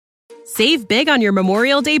Save big on your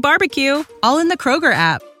Memorial Day barbecue, all in the Kroger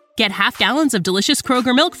app. Get half gallons of delicious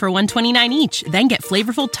Kroger milk for $1.29 each. Then get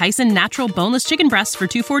flavorful Tyson natural boneless chicken breasts for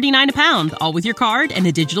 $2.49 a pound, all with your card and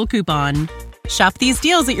a digital coupon. Shop these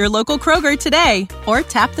deals at your local Kroger today, or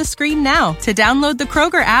tap the screen now to download the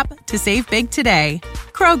Kroger app to save big today.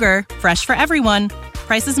 Kroger, fresh for everyone.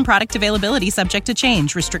 Prices and product availability subject to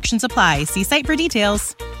change. Restrictions apply. See site for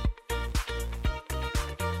details.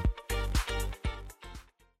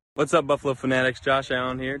 What's up, Buffalo Fanatics? Josh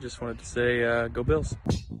Allen here. Just wanted to say, go Bills.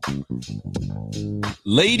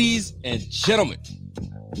 Ladies and gentlemen,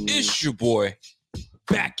 it's your boy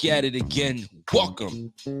back at it again.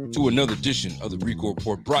 Welcome to another edition of the Rico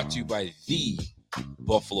Report, brought to you by the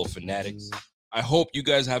Buffalo Fanatics. I hope you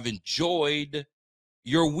guys have enjoyed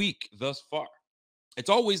your week thus far. It's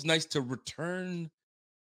always nice to return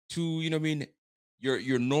to,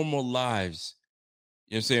 your normal lives.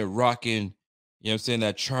 Rocking,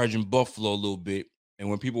 that charging Buffalo a little bit. And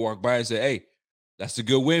when people walk by and say, hey, that's a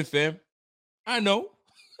good win, fam. I know.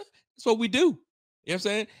 That's what we do. You know what I'm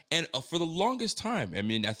saying? And for the longest time,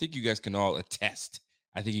 I think you guys can all attest.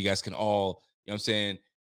 I think you guys can all,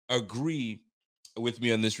 agree with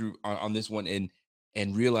me on this one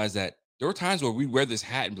and realize that there were times where we wear this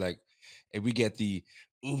hat and be like, and we get the,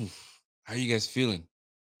 ooh, how are you guys feeling?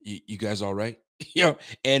 You guys all right?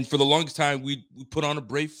 And for the longest time, we put on a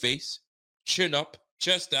brave face, chin up,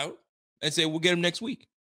 chest out, and say, we'll get him next week.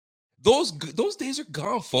 Those days are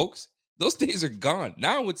gone, folks. Those days are gone.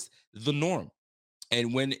 Now it's the norm.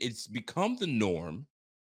 And when it's become the norm,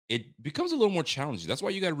 it becomes a little more challenging. That's why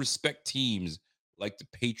you got to respect teams like the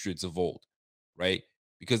Patriots of old, right?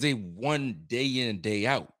 Because they won day in and day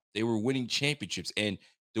out. They were winning championships, and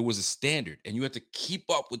there was a standard, and you had to keep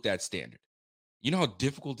up with that standard. You know how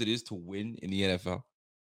difficult it is to win in the NFL?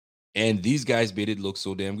 And these guys made it look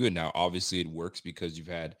so damn good. Now, obviously, it works because you've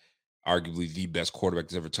had arguably the best quarterback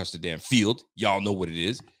that's ever touched the damn field. Y'all know what it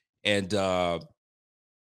is. And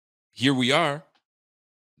here we are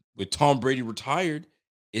with Tom Brady retired.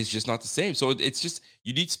 It's just not the same. So it's just,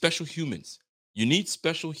 you need special humans. You need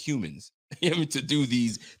special humans to do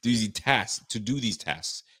these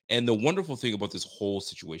tasks. And the wonderful thing about this whole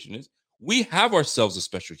situation is we have ourselves a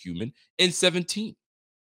special human in 17.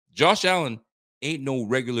 Josh Allen ain't no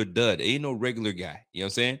regular dud. Ain't no regular guy. You know what I'm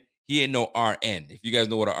saying? He ain't no RN. If you guys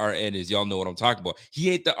know what an RN is, y'all know what I'm talking about. He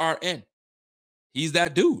ain't the RN. He's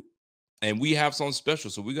that dude. And we have something special.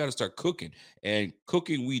 So we got to start cooking. And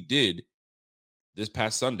cooking we did this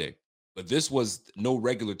past Sunday. But this was no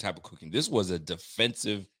regular type of cooking. This was a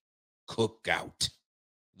defensive cookout.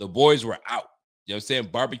 The boys were out. You know what I'm saying?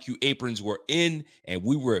 Barbecue aprons were in, and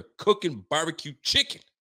we were cooking barbecue chicken.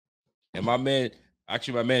 And my man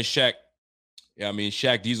Shaq,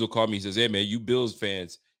 Shaq Diesel called me. He says, hey, man, you Bills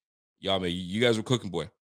fans, you guys were cooking, boy.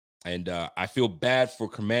 And I feel bad for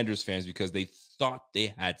Commanders fans because they thought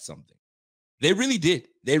they had something. They really did.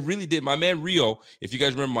 They really did. My man Rio, if you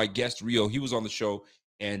guys remember my guest Rio, he was on the show,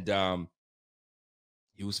 and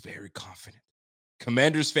he was very confident.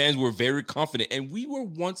 Commanders fans were very confident, and we were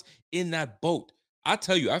once in that boat. I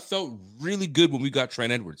tell you, I felt really good when we got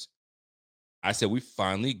Trent Edwards. I said, we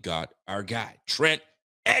finally got our guy, Trent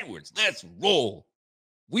Edwards. Let's roll.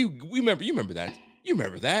 We remember, you remember that. You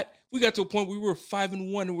remember that. We got to a point where we were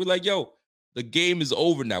 5-1, and we're like, yo, the game is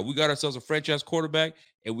over now. We got ourselves a franchise quarterback,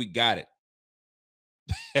 and we got it.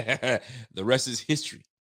 The rest is history.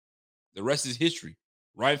 The rest is history.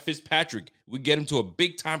 Ryan Fitzpatrick, we get him to a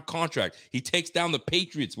big-time contract. He takes down the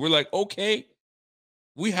Patriots. We're like, okay,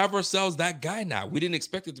 we have ourselves that guy now. We didn't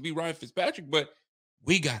expect it to be Ryan Fitzpatrick, but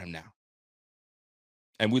we got him now.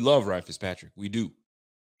 And we love Ryan Fitzpatrick. We do.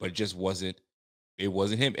 But it just wasn't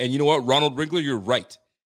him. And you know what, Ronald Wrinkler, you're right.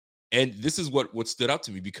 And this is what stood out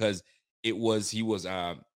to me because he was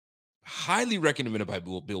highly recommended by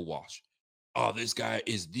Bill Walsh. Oh, this guy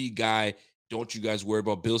is the guy. Don't you guys worry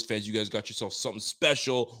about Bills fans. You guys got yourself something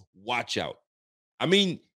special. Watch out.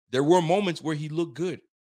 There were moments where he looked good.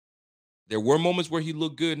 There were moments where he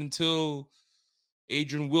looked good until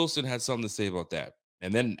Adrian Wilson had something to say about that.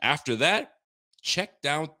 And then after that, check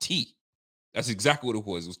down T. That's exactly what it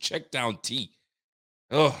was. It was check down T.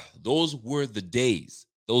 Oh, those were the days.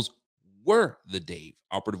 Those were the days.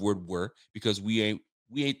 Operative word were, because we ain't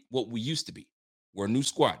what we used to be. We're a new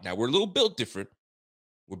squad. Now we're a little built different.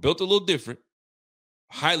 We're built a little different,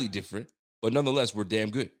 highly different, but nonetheless, we're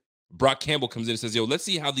damn good. Brock Campbell comes in and says, yo, let's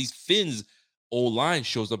see how these Finns O-line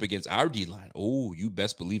shows up against our D-line. Oh, you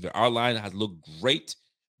best believe it. Our line has looked great,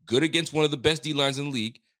 good against one of the best D-lines in the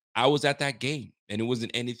league. I was at that game, and it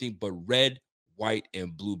wasn't anything but red, white,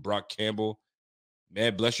 and blue. Brock Campbell,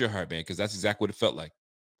 man, bless your heart, man, because that's exactly what it felt like.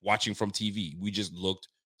 Watching from TV, we just looked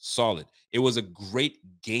solid. It was a great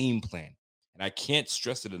game plan. And I can't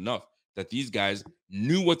stress it enough that these guys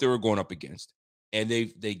knew what they were going up against. And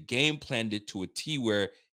they game planned it to a T where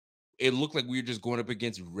it looked like we were just going up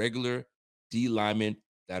against regular D linemen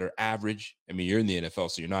that are average. I mean, you're in the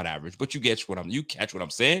NFL, so you're not average, but you catch what I'm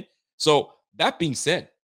saying. So that being said,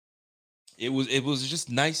 it was just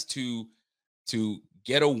nice to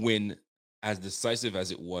get a win as decisive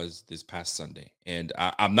as it was this past Sunday. And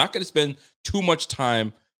I'm not going to spend too much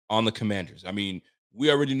time on the Commanders. I mean,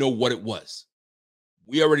 we already know what it was.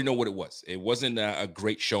 It wasn't a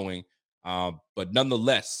great showing, but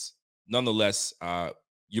nonetheless,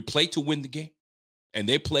 you play to win the game, and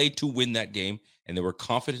they played to win that game, and they were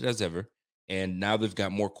confident as ever. And now they've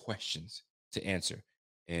got more questions to answer,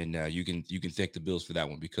 and you can thank the Bills for that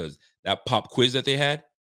one, because that pop quiz that they had,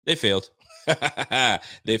 they failed.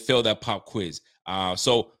 They failed that pop quiz.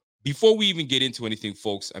 So before we even get into anything,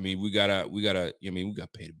 folks, I mean, we gotta we gotta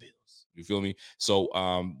pay the bills. You feel me? So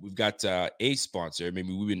we've got a sponsor. I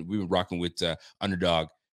mean, we've been rocking with Underdog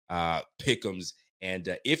Pick'ems,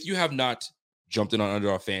 and if you have not jumped in on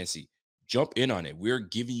Underdog Fantasy, jump in on it. We're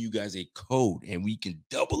giving you guys a code, and we can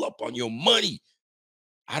double up on your money.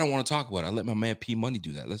 I don't want to talk about it. I let my man P Money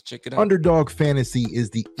do that. Let's check it out. Underdog Fantasy is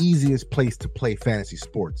the easiest place to play fantasy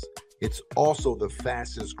sports. It's also the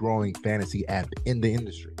fastest growing fantasy app in the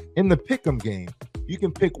industry. In the Pick'em game, you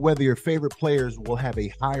can pick whether your favorite players will have a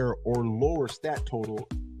higher or lower stat total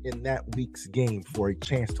in that week's game for a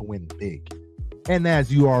chance to win big. And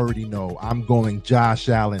as you already know, I'm going Josh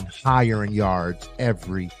Allen higher in yards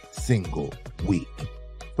every single week.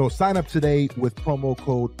 So sign up today with promo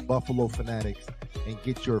code Buffalo Fanatics and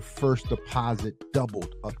get your first deposit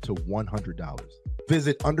doubled up to $100.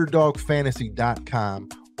 Visit UnderdogFantasy.com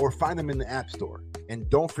or find them in the App Store. And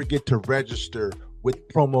don't forget to register with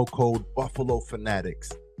promo code Buffalo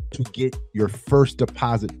Fanatics to get your first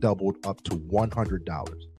deposit doubled up to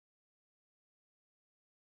 $100.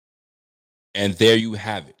 And there you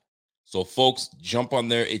have it. So, folks, jump on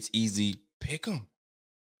there. It's easy. Pick them.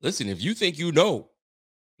 Listen, if you think you know,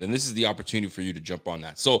 then this is the opportunity for you to jump on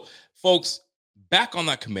that. So, folks, back on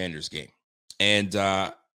that Commanders game. And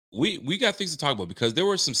we got things to talk about, because there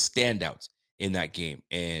were some standouts in that game.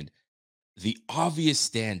 And the obvious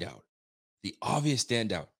standout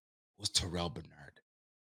was Terrell Bernard.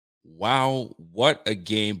 Wow, what a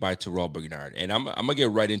game by Terrell Bernard. And I'm going to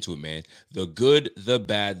get right into it, man. The good, the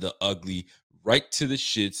bad, the ugly, right to the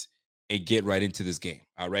shits, and get right into this game.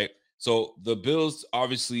 All right. So the Bills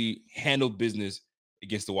obviously handled business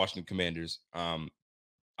against the Washington Commanders. I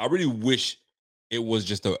really wish it was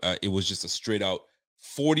just a straight out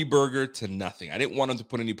 40 burger to nothing. I didn't want him to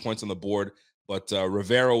put any points on the board, but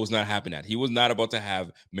Rivera was not having that. He was not about to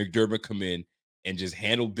have McDermott come in and just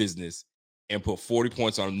handle business and put 40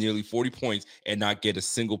 points on him, nearly 40 points, and not get a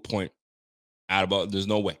single point out of it. There's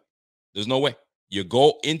no way. You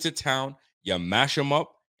go into town, you mash them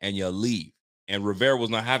up, and you leave. And Rivera was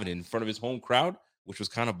not having it in front of his home crowd, which was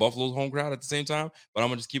kind of Buffalo's home crowd at the same time. But I'm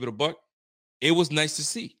gonna just keep it a buck. It was nice to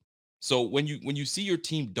see. So when you see your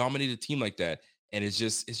team dominate a team like that, and it's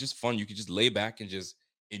just fun. You can just lay back and just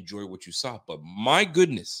enjoy what you saw. But my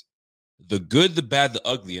goodness, the good, the bad, the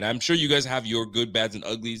ugly. And I'm sure you guys have your good, bads, and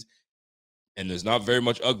uglies. And there's not very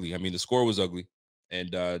much ugly. I mean, the score was ugly.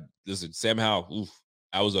 And listen, Sam Howell, oof,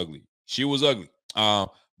 I was ugly. She was ugly.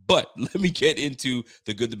 But let me get into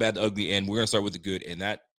the good, the bad, the ugly. And we're going to start with the good. And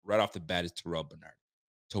that right off the bat is Terrell Bernard.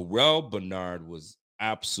 Terrell Bernard was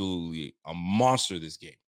absolutely a monster this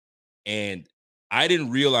game. And I didn't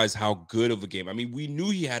realize how good of a game. I mean, we knew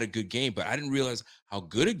he had a good game, but I didn't realize how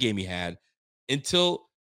good a game he had until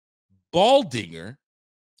Baldinger.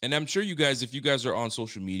 And I'm sure you guys, if you guys are on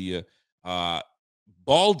social media,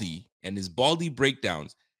 Baldy and his Baldy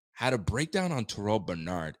breakdowns had a breakdown on Terrell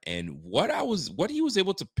Bernard, and what he was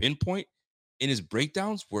able to pinpoint in his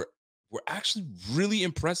breakdowns were actually really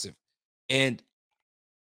impressive. And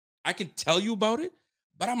I can tell you about it,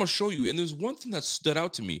 but I'm gonna show you. And there's one thing that stood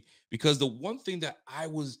out to me, because the one thing that I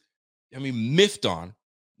was, miffed on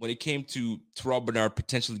when it came to Terrell Bernard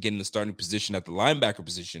potentially getting the starting position at the linebacker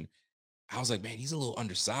position, I was like, man, he's a little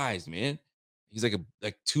undersized, man. He's like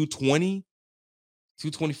 220,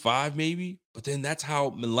 225 maybe. But then that's how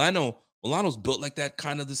Milano's built like that,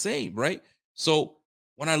 kind of the same, right? So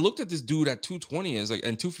when I looked at this dude at 220, it's like,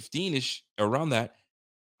 and 215-ish around that,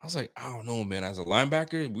 I was like, I don't know, man. As a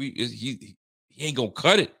linebacker, he ain't gonna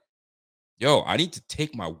cut it. Yo, I need to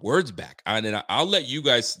take my words back. And then I'll let you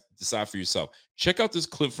guys decide for yourself. Check out this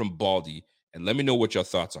clip from Baldy and let me know what your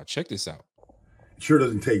thoughts are. Check this out. It sure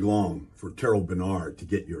doesn't take long for Terrell Bernard to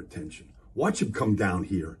get your attention. Watch him come down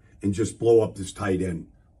here and just blow up this tight end.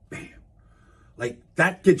 Bam. Like,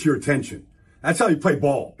 that gets your attention. That's how you play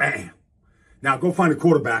ball. Bam. Now go find a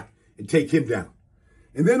quarterback and take him down.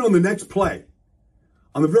 And then on the next play,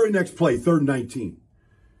 on the very next play, 3rd and 19,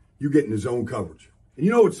 you get in the zone coverage. And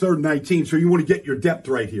you know it's 3rd and 19, so you want to get your depth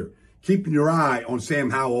right here. Keeping your eye on Sam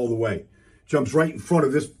Howell all the way. Jumps right in front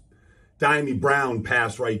of this Dimey Brown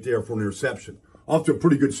pass right there for an interception. Off to a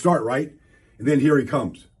pretty good start, right? And then here he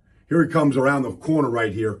comes. Here he comes around the corner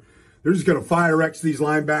right here. They're just going to fire X these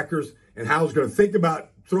linebackers, and Howell's going to think about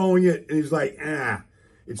throwing it, and he's like,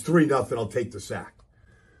 it's 3-0, I'll take the sack.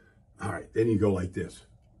 All right, then you go like this.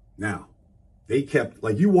 Now, they kept,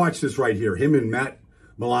 like, you watch this right here, him and Matt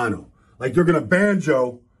Milano. Like, they're going to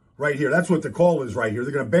banjo right here. That's what the call is right here.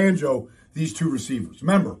 They're going to banjo these two receivers.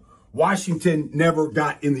 Remember, Washington never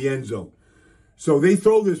got in the end zone. So they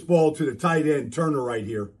throw this ball to the tight end, Turner, right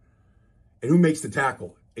here. And who makes the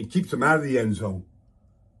tackle and keeps him out of the end zone?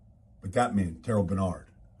 But that man, Terrell Bernard.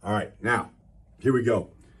 All right, now, here we go.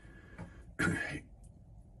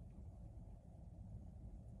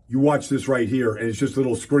 You watch this right here, and it's just a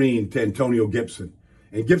little screen to Antonio Gibson.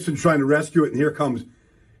 And Gibson's trying to rescue it, and here comes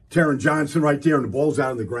Taron Johnson right there, and the ball's out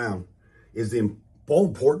on the ground. Is the ball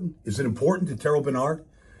important? Is it important to Terrell Bernard?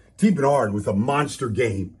 T. Bernard with a monster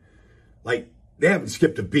game. Like, they haven't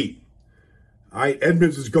skipped a beat. All right,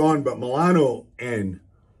 Edmonds is gone, but Milano and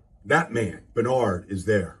that man, Bernard, is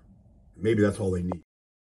there. Maybe that's all they need.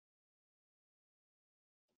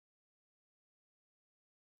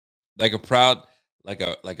 Like a proud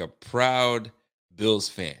Bills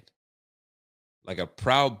fan. Like a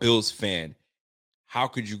proud Bills fan. How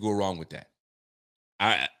could you go wrong with that?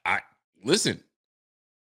 I listen,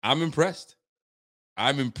 I'm impressed.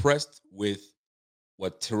 I'm impressed with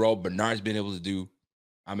what Terrell Bernard's been able to do.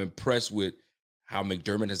 I'm impressed with how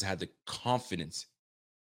McDermott has had the confidence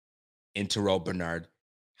in Terrell Bernard.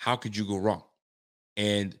 How could you go wrong?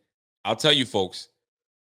 And I'll tell you, folks,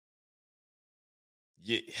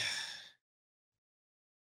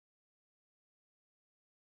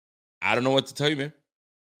 I don't know what to tell you, man.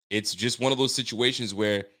 It's just one of those situations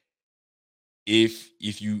where if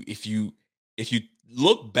you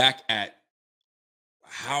look back at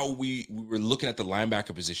how we were looking at the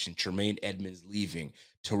linebacker position, Tremaine Edmonds leaving,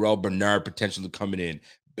 Terrell Bernard potentially coming in,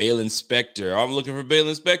 Balen Spector. I'm looking for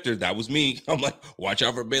Balen Spector. That was me. I'm like, watch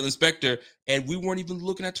out for Balen Spector. And we weren't even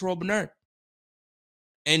looking at Terrell Bernard.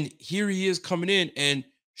 And here he is coming in and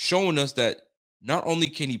showing us that not only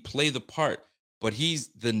can he play the part, but he's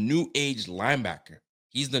the new age linebacker.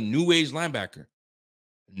 He's the new age linebacker.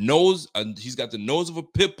 He's got the nose of a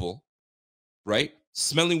pit bull, right?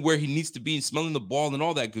 Smelling where he needs to be and smelling the ball and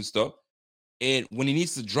all that good stuff. And when he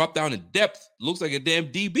needs to drop down in depth, looks like a damn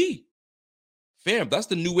DB. Fam, that's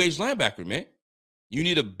the new age linebacker, man. You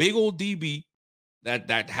need a big old DB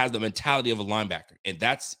that has the mentality of a linebacker. And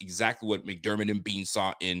that's exactly what McDermott and Bean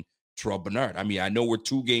saw in Terrell Bernard. I mean, I know we're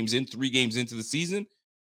 3 games into the season,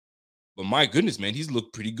 but my goodness, man, he's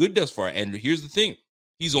looked pretty good thus far. And here's the thing.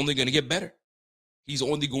 He's only going to get better. He's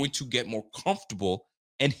only going to get more comfortable.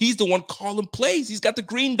 And he's the one calling plays. He's got the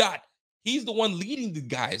green dot. He's the one leading the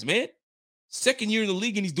guys, man. 2nd year in the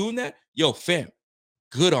league and he's doing that. Yo, fam,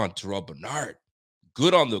 good on Terrell Bernard.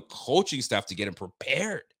 Good on the coaching staff to get him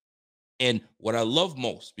prepared. And what I love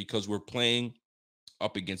most, because we're playing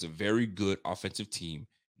up against a very good offensive team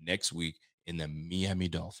next week in the Miami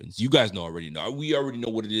Dolphins. You guys already know. We already know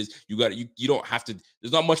what it is. You don't have to.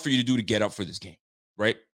 There's not much for you to do to get up for this game,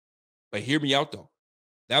 right? But hear me out, though.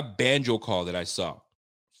 That banjo call that I saw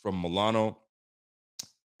from Milano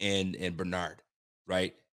and Bernard,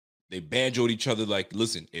 right? They banjoed each other like,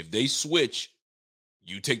 listen, if they switch,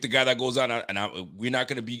 you take the guy that goes out, and we're not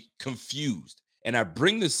going to be confused. And I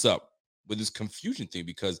bring this up with this confusion thing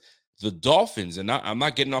because the Dolphins, and I'm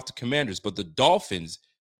not getting off the Commanders, but the Dolphins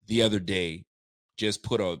the other day just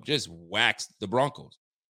waxed the Broncos.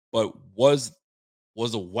 But was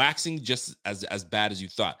the waxing just as bad as you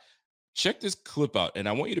thought? Check this clip out, and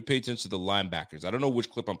I want you to pay attention to the linebackers. I don't know which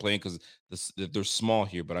clip I'm playing because they're small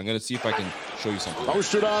here, but I'm going to see if I can show you something.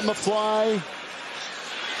 Posted on the fly.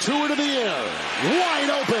 2 into the air. Wide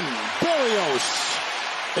open.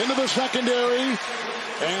 Berrios into the secondary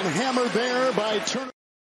and hammered there by Turner.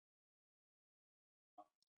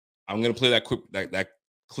 I'm going to play that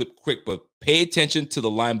clip quick, but pay attention to the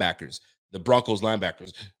linebackers, the Broncos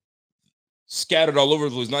linebackers. Scattered all over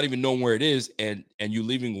the place, not even knowing where it is, and you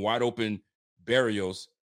leaving wide open Berrios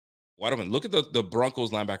wide open. Look at the Broncos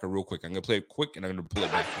linebacker real quick. I'm going to play it quick, and I'm going to pull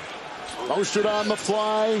it back. Posted on the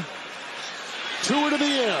fly. 2 into the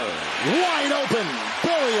air. Wide open.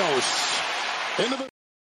 Berrios. Into the...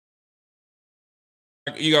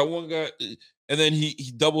 You got one guy, and then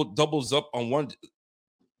he doubles up on one.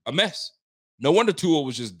 A mess. No wonder Tua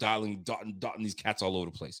was just dotting these cats all over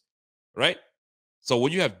the place, right? So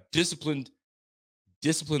when you have disciplined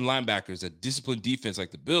linebackers, a disciplined defense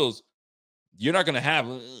like the Bills, you're not going to have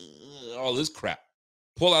all this crap.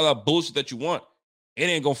 Pull out that bullshit that you want. It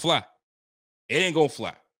ain't going to fly. It ain't going to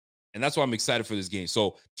fly. And that's why I'm excited for this game.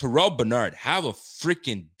 So Terrell Bernard, have a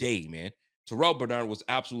freaking day, man. Terrell Bernard was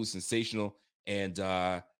absolutely sensational. And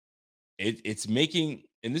it's making,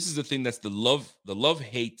 and this is the thing, that's the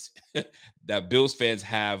love-hate that Bills fans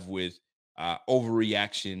have with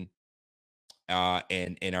overreaction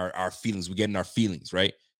and our feelings. We get in our feelings,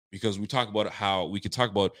 right? Because we talk about how we could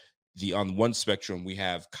talk about on one spectrum, we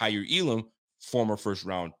have Kyer Elam, former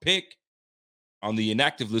first-round pick, on the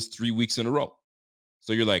inactive list 3 weeks in a row.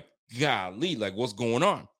 So you're like, golly, like what's going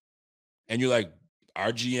on? And you're like,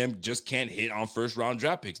 our GM just can't hit on first-round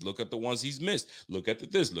draft picks. Look at the ones he's missed. Look at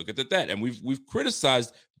this. Look at that. And we've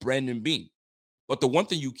criticized Brandon Beane, but the one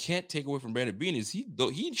thing you can't take away from Brandon Beane is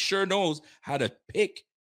he sure knows how to pick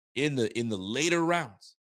in the later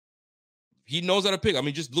rounds. He knows how to pick. I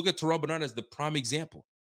mean, just look at Terrell Bernard as the prime example.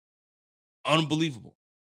 Unbelievable.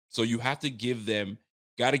 So you have to give them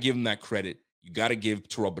that credit. You got to give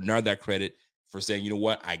Terrell Bernard that credit for saying, you know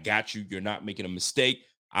what, I got you. You're not making a mistake.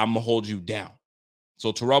 I'm going to hold you down.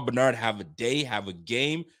 So Terrell Bernard, have a day, have a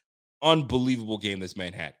game. Unbelievable game this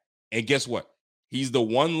man had. And guess what? He's the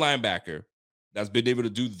one linebacker that's been able to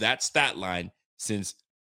do that stat line since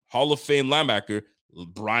Hall of Fame linebacker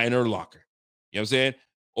Brian Urlacher. You know what I'm saying?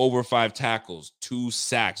 Over 5 tackles, 2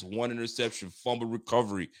 sacks, 1 interception, fumble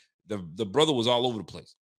recovery. The brother was all over the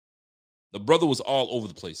place.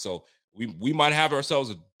 So we might have ourselves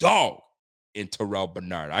a dog in Terrell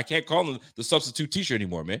Bernard. I can't call him the substitute teacher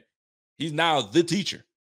anymore, man. He's now the teacher.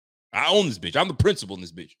 I own this bitch. I'm the principal in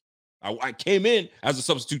this bitch. I came in as a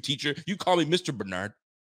substitute teacher. You call me Mr. Bernard.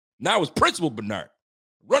 Now it's Principal Bernard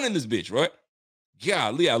running this bitch, right?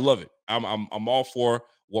 Golly, I love it. I'm all for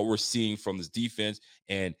what we're seeing from this defense.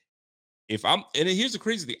 And here's the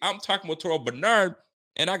crazy thing. I'm talking about Terrell Bernard,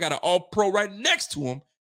 and I got an all-pro right next to him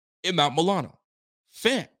in Mount Milano.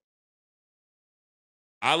 Fam.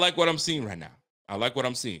 I like what I'm seeing right now.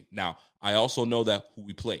 Now, I also know that who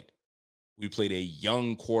we played. We played a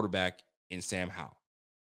young quarterback in Sam Howell.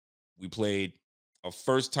 We played not a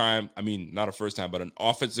first time, but an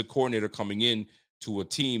offensive coordinator coming in to a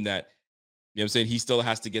team that, you know what I'm saying, he still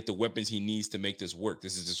has to get the weapons he needs to make this work.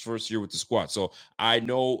 This is his first year with the squad. So I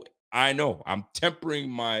know I'm tempering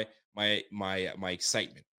my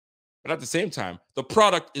excitement. But at the same time, the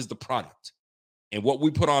product is the product. And what we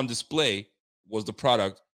put on display was the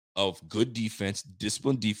product of good defense,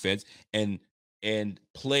 disciplined defense, and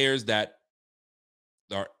players that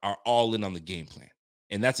are all in on the game plan.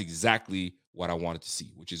 And that's exactly what I wanted to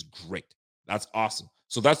see, which is great. That's awesome.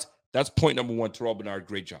 So that's point number 1, Terrell Bernard,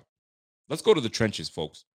 great job. Let's go to the trenches,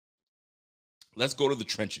 folks. Let's go to the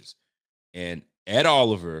trenches. And Ed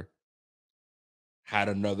Oliver had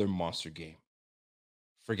another monster game.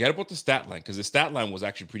 Forget about the stat line, because the stat line was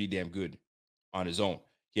actually pretty damn good on his own.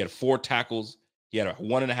 He had 4 tackles. He had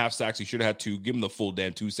 1.5 sacks. He should have had 2. Give him the full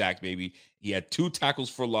damn 2 sacks, baby. He had 2 tackles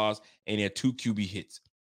for loss, and he had 2 QB hits.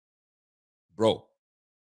 Bro,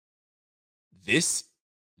 this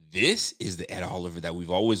is the Ed Oliver that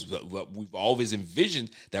we've always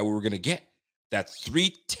envisioned that we were going to get. That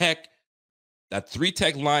 3-tech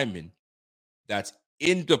lineman that's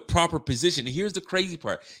in the proper position. And here's the crazy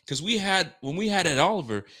part, because when we had Ed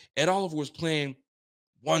Oliver was playing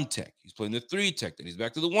 1-tech. He's playing the 3-tech, then he's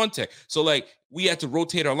back to the 1-tech. So like we had to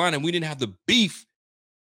rotate our line, and we didn't have the beef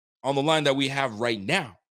on the line that we have right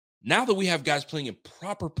now. Now that we have guys playing in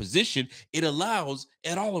proper position, it allows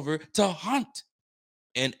Ed Oliver to hunt.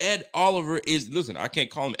 And Ed Oliver listen, I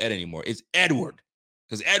can't call him Ed anymore. It's Edward,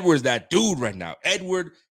 because Edward is that dude right now.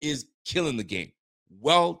 Edward is killing the game.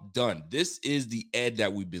 Well done. This is the Ed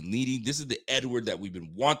that we've been leading. This is the Edward that we've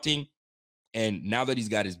been wanting. And now that he's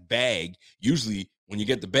got his bag, usually when you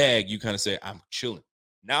get the bag, you kind of say, I'm chilling.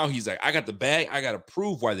 Now he's like, I got the bag. I got to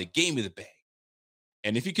prove why they gave me the bag.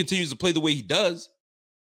 And if he continues to play the way he does,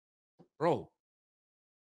 bro,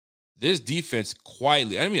 this defense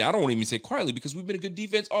quietly, I don't even say quietly, because we've been a good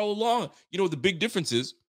defense all along. You know what the big difference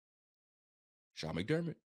is? Sean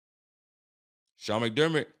McDermott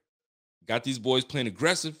got these boys playing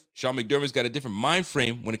aggressive. Sean McDermott's got a different mind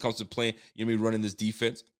frame when it comes to playing, running this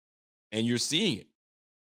defense. And you're seeing it.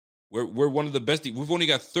 We're one of the best. We've only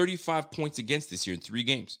got 35 points against this year in 3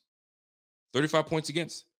 games. 35 points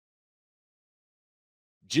against.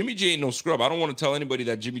 Jimmy G ain't no scrub. I don't want to tell anybody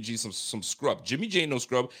that Jimmy G is some scrub. Jimmy G ain't no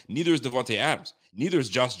scrub. Neither is Devontae Adams. Neither is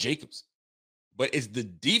Josh Jacobs. But it's the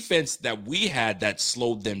defense that we had that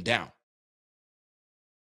slowed them down.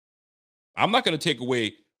 I'm not going to take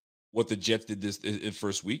away what the Jets did this in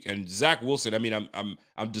first week. And Zach Wilson, I mean,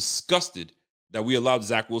 I'm disgusted that we allowed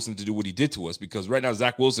Zach Wilson to do what he did to us, because right now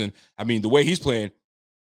Zach Wilson, I mean, the way he's playing,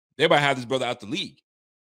 they might have this brother out the league.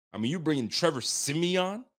 I mean, you bringing Trevor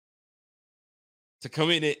Siemian to come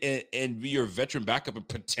in and be your veteran backup and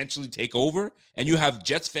potentially take over, and you have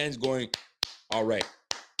Jets fans going, all right,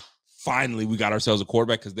 finally we got ourselves a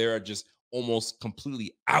quarterback, because they are just almost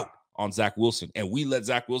completely out on Zach Wilson, and we let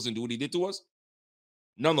Zach Wilson do what he did to us.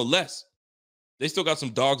 Nonetheless, they still got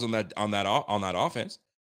some dogs on that offense.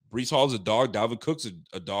 Breece Hall's a dog. Dalvin Cook's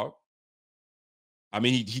a dog. I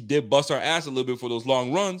mean, he did bust our ass a little bit for those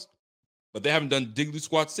long runs, but they haven't done diggly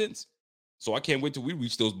squat since. So I can't wait till we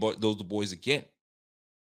reach those boys again.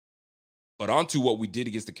 But on to what we did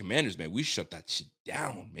against the Commanders, man. We shut that shit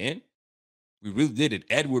down, man. We really did it.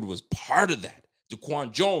 Edward was part of that.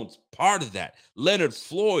 Daquan Jones, part of that. Leonard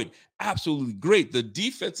Floyd, absolutely great. The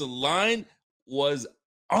defensive line was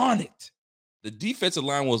on it. The defensive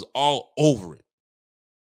line was all over it.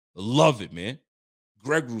 Love it, man.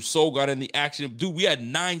 Greg Rousseau got in the action. Dude, we had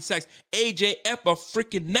 9 sacks. AJ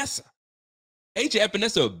Epinesa. AJ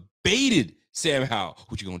Epinesa baited Sam Howell.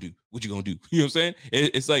 What you gonna do? What you gonna do? You know what I'm saying?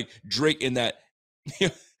 It's like Drake in that,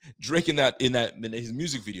 in his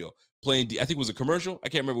music video playing. I think it was a commercial. I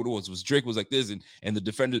can't remember what it was. It was Drake was like this, and the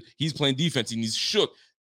defender, he's playing defense and he's shook.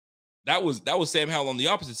 That was Sam Howell on the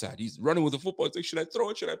opposite side. He's running with the football. It's like, should I throw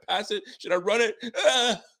it? Should I pass it? Should I run it?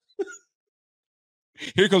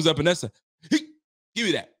 Here comes Epinesa. Hey, give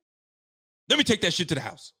me that. Let me take that shit to the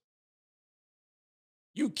house.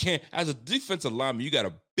 You can't, as a defensive lineman, you got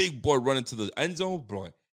a big boy running to the end zone,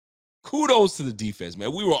 boy. Kudos to the defense,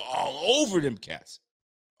 man. We were all over them cats.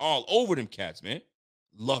 All over them cats, man.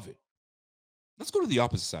 Love it. Let's go to the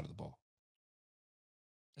opposite side of the ball.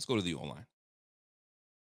 Let's go to the O-line.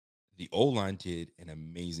 The O-line did an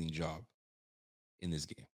amazing job in this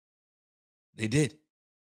game. They did.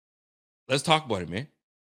 Let's talk about it, man.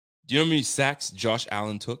 Do you know how many sacks Josh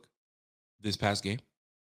Allen took this past game?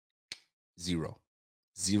 0.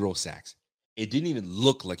 0 sacks. It didn't even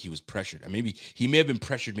look like he was pressured. Maybe he may have been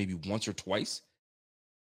pressured maybe once or twice,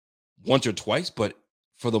 but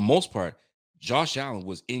for the most part, Josh Allen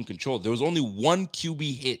was in control. There was only one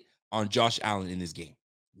QB hit on Josh Allen in this game.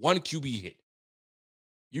 One QB hit.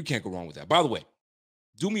 You can't go wrong with that. By the way,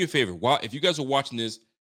 do me a favor. If you guys are watching this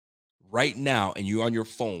right now and you're on your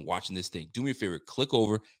phone watching this thing, do me a favor. Click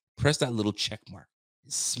over, press that little check mark,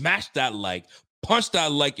 smash that like, punch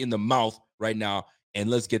that like in the mouth right now, and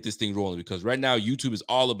let's get this thing rolling, because right now YouTube is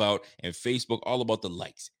all about, and Facebook, all about the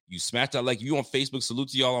likes. You smash that like. You on Facebook, salute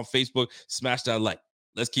to y'all on Facebook, smash that like.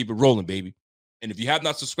 Let's keep it rolling, baby. And if you have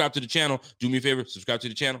not subscribed to the channel, do me a favor, subscribe to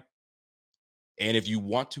the channel. And if you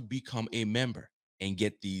want to become a member and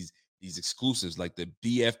get these exclusives like the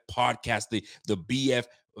BF podcast, the BF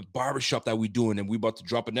barbershop that we're doing, and we about to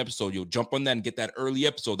drop an episode, you'll jump on that and get that early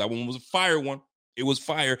episode. That one was a fire one. It was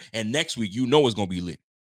fire. And next week, you know it's going to be lit.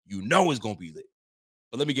 You know it's going to be lit.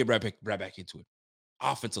 But let me get right back into it.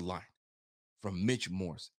 Offensive line, from Mitch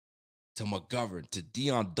Morse to McGovern to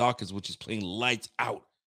Deion Dawkins, which is playing lights out,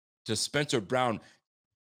 to Spencer Brown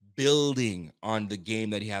building on the game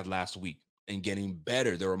that he had last week and getting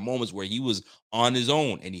better. There were moments where he was on his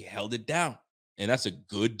own and he held it down. And that's a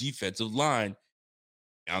good defensive line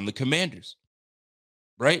on the Commanders,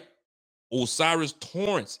 right? Osiris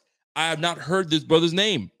Torrance. I have not heard this brother's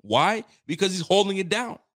name. Why? Because he's holding it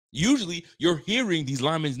down. Usually you're hearing these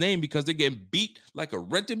linemen's name because they're getting beat like a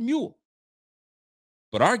rented mule.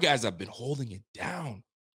 But our guys have been holding it down.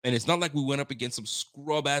 And it's not like we went up against some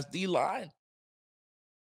scrub-ass D-line.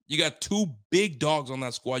 You got 2 big dogs on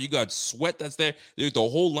that squad. You got Sweat that's there. The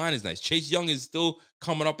whole line is nice. Chase Young is still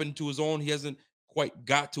coming up into his own. He hasn't quite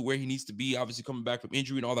got to where he needs to be, obviously coming back from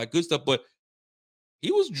injury and all that good stuff. But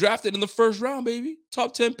he was drafted in the first round, baby.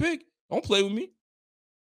 Top 10 pick. Don't play with me.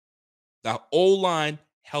 The O-line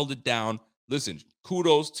held it down. Listen,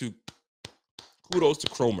 kudos to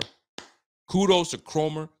Cromer. Kudos to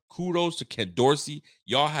Cromer. Kudos to Ken Dorsey.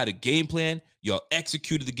 Y'all had a game plan. Y'all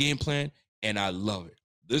executed the game plan, and I love it.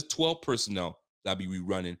 This 12 personnel that we be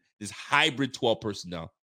running, this hybrid 12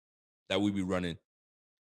 personnel that we be running,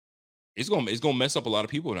 it's gonna mess up a lot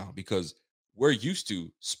of people now, because we're used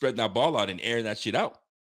to spreading that ball out and airing that shit out.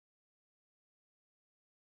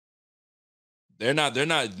 They're not.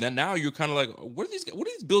 Then now you're kind of like, what are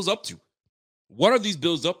these Bills up to? What are these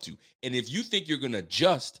Bills up to? And if you think you're going to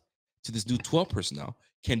adjust to this new 12 personnel,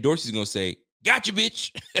 Ken Dorsey's going to say, gotcha,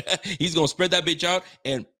 bitch. He's going to spread that bitch out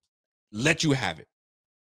and let you have it.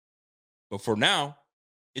 But for now,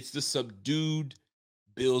 it's the subdued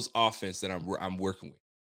Bills offense that I'm working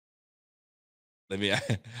with.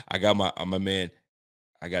 I got my man.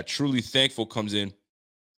 I got Truly Thankful comes in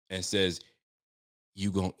and says,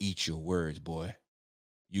 "You gonna eat your words, boy.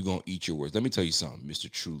 You gonna eat your words." Let me tell you something,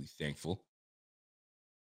 Mr. Truly Thankful.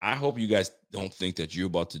 I hope you guys don't think that you're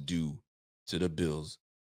about to do to the Bills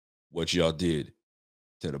what y'all did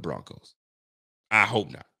to the Broncos. I hope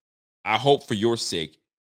not. I hope for your sake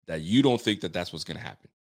that you don't think that that's what's going to happen.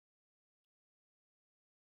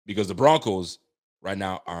 Because the Broncos right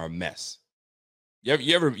now are a mess.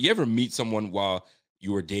 You ever meet someone while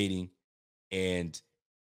you were dating and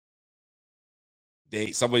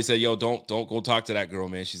somebody said, "Yo, don't go talk to that girl,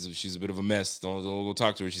 man. She's a bit of a mess. Don't go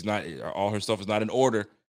talk to her. She's not, all her stuff is not in order."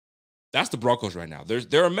 That's the Broncos right now.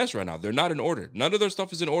 They're a mess right now. They're not in order. None of their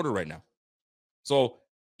stuff is in order right now. So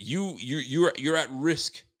you're at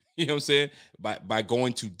risk, you know what I'm saying, by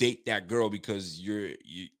going to date that girl because you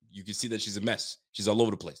can see that she's a mess. She's all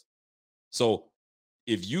over the place. So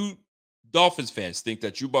if you Dolphins fans think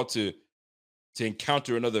that you're about to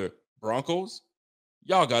encounter another Broncos,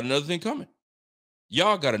 y'all got another thing coming.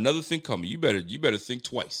 Y'all got another thing coming. You better think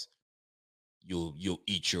twice. You'll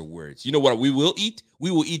eat your words. You know what we will eat?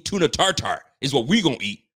 We will eat tuna tartare. Is what we gonna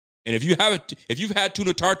eat. And if you've had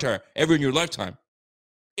tuna tartare ever in your lifetime,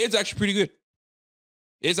 it's actually pretty good.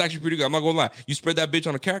 It's actually pretty good. I'm not gonna lie. You spread that bitch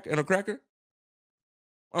on a cracker,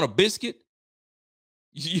 on a biscuit.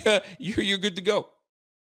 Yeah, you're good to go.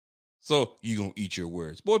 So you gonna eat your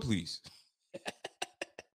words, boy? Please,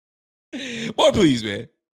 boy, please, man.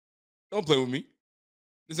 Don't play with me.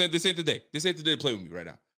 This ain't the day. This ain't the day to play with me right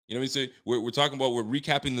now. You know what I'm saying? We're talking about, we're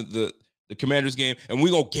recapping the Commanders game, and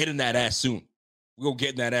we're gonna get in that ass soon. We're gonna get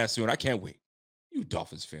in that ass soon. I can't wait. You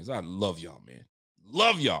Dolphins fans, I love y'all, man.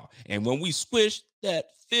 Love y'all. And when we squish that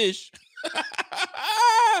fish,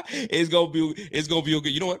 it's gonna be okay.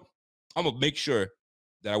 You know what? I'm gonna make sure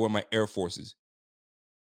that I wear my Air Forces.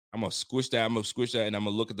 I'm gonna squish that, and I'm gonna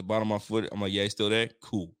look at the bottom of my foot. I'm like, yeah, it's still there.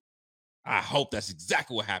 Cool. I hope that's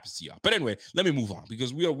exactly what happens to y'all. But anyway, let me move on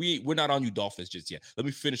because we're not on you Dolphins just yet. Let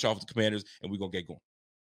me finish off with the Commanders and we're gonna get going.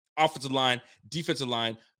 Offensive line, defensive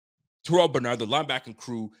line, Terrell Bernard, the linebacking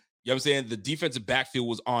crew. You know what I'm saying? The defensive backfield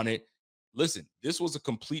was on it. Listen, this was a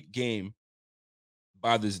complete game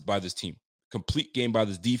by this team. Complete game by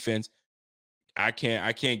this defense. I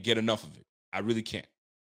can't get enough of it. I really can't.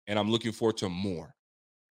 And I'm looking forward to more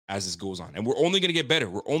as this goes on. And we're only going to get better.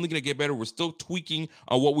 We're still tweaking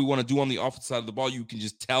on what we want to do on the offensive side of the ball. You can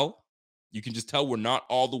just tell. We're not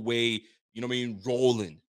all the way, you know what I mean,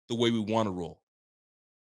 rolling the way we want to roll.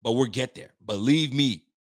 But we'll get there. Believe me,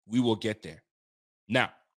 we will get there.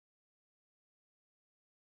 Now,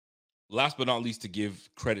 last but not least, I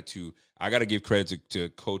got to give credit to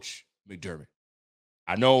Coach McDermott.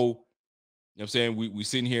 I know, you know what I'm saying, we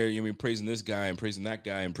sitting here, you know, I mean, praising this guy and praising that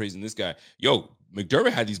guy and praising this guy. Yo,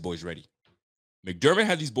 McDermott had these boys ready.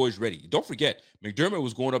 Don't forget, McDermott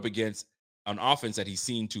was going up against an offense that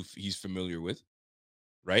he's familiar with,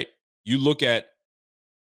 right? You look at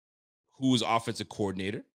who was offensive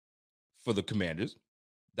coordinator for the Commanders.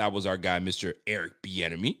 That was our guy, Mr. Eric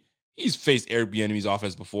Bieniemy. He's faced Eric Bieniemy's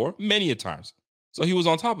offense before many a times. So he was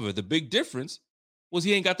on top of it. The big difference was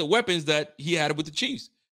he ain't got the weapons that he had with the Chiefs.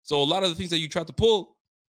 So a lot of the things that you tried to pull,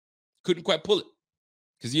 couldn't quite pull it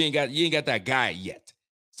because you ain't got that guy yet.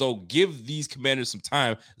 So give these Commanders some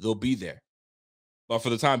time; they'll be there. But for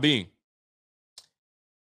the time being,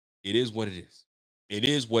 it is what it is. It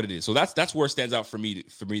is what it is. So that's where it stands out for me.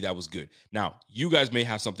 For me, that was good. Now, you guys may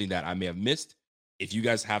have something that I may have missed. If you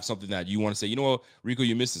guys have something that you want to say, you know what, Rico,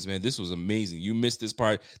 you missed this, man. This was amazing. You missed this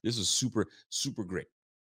part. This was super, super great.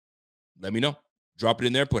 Let me know. Drop it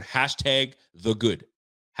in there. Put hashtag the good,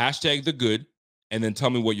 and then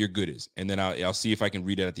tell me what your good is, and then I'll see if I can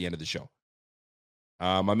read it at the end of the show.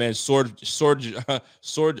 My man Sword Joseph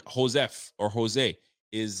or Jose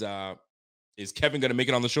is Kevin gonna make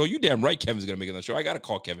it on the show? You damn right Kevin's gonna make it on the show. I gotta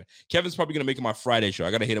call Kevin. Kevin's probably gonna make it my Friday show.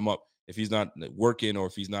 I gotta hit him up if he's not working or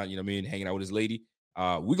if he's not, you know what I mean, hanging out with his lady.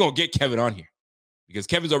 We're gonna get Kevin on here because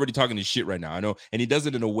Kevin's already talking his shit right now. I know, and he does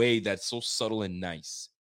it in a way that's so subtle and nice,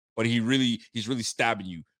 but he's really stabbing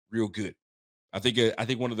you real good. I think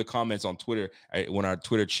one of the comments on Twitter when our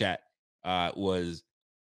Twitter chat was,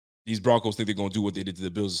 these Broncos think they're going to do what they did to the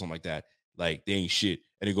Bills or something like that. Like, they ain't shit.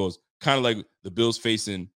 And it goes, kind of like the Bills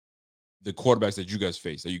facing the quarterbacks that you guys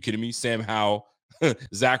face. Are you kidding me? Sam Howell,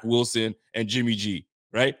 Zach Wilson, and Jimmy G,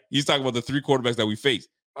 right? He's talking about the three quarterbacks that we face.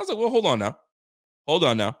 I was like, well, hold on now.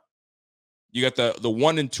 You got the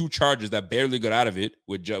 1 and 2 Chargers that barely got out of it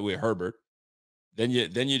with Herbert. Then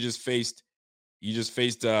you just faced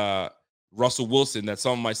Russell Wilson, that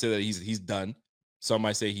some might say that he's done. Some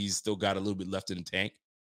might say he's still got a little bit left in the tank.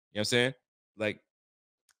 You know what I'm saying? Like,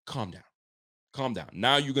 calm down. Calm down.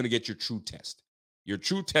 Now you're going to get your true test. Your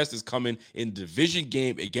true test is coming in the division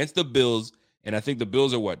game against the Bills. And I think the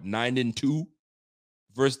Bills are 9-2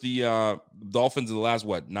 versus the Dolphins in the last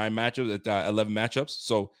 9 matchups, 11 matchups.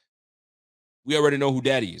 So we already know who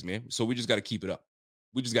daddy is, man. So we just got to keep it up.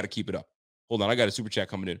 Hold on. I got a super chat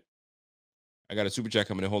coming in.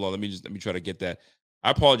 Hold on. Let me try to get that.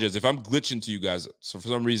 I apologize if I'm glitching to you guys. So for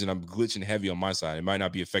some reason, I'm glitching heavy on my side. It might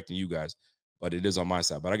not be affecting you guys, but it is on my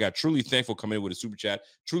side. But I got Truly Thankful coming in with a super chat. I'm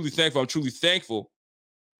truly thankful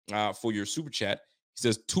for your super chat. He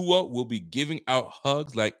says, Tua will be giving out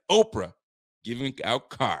hugs like Oprah giving out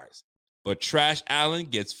cars. But Trash Allen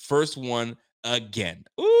gets first one again.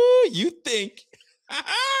 Ooh, you think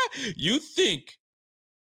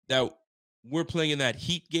that we're playing in that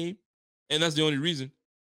heat game? And that's the only reason.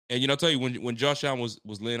 And I'll tell you, when Josh Allen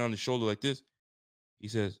was laying on his shoulder like this, he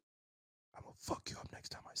says, I'm gonna fuck you up next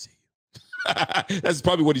time I see you. That's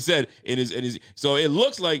probably what he said in his. So it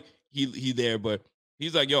looks like he there, but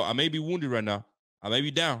he's like, yo, I may be wounded right now. I may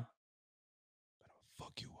be down. But I'll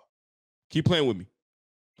fuck you up. Keep playing with me.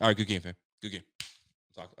 All right, good game, fam. Good game.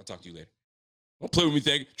 I'll talk to you later. Don't play with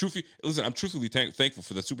me. Listen, I'm truthfully thankful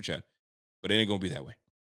for the super chat, but it ain't gonna be that way.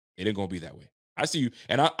 I see you,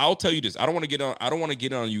 and I'll tell you this. I don't want to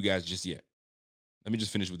get on you guys just yet. Let me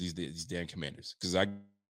just finish with these damn Commanders, because I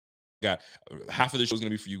got half of the show is gonna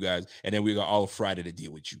be for you guys, and then we got all of Friday to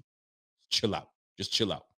deal with you. Chill out. Just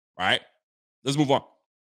chill out. All right. Let's move on.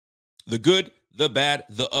 The good, the bad,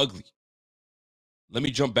 the ugly. Let me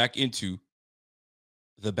jump back into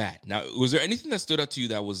the bad. Now, was there anything that stood out to you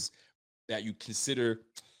that you consider?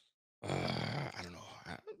 I don't know.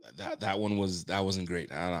 That wasn't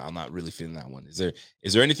great. I'm not really feeling that one. Is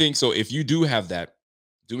there anything? So if you do have that,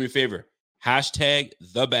 do me a favor. Hashtag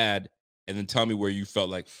the bad, and then tell me where you felt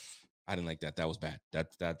like I didn't like that. That was bad.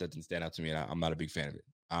 That didn't stand out to me, and I'm not a big fan of it.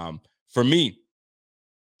 For me,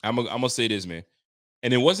 I'm gonna say this, man.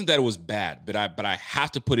 And it wasn't that it was bad, but I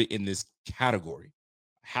have to put it in this category.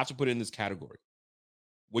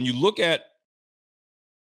 When you look at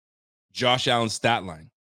Josh Allen's stat line,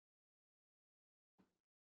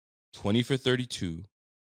 20 for 32,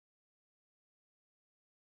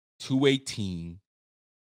 218,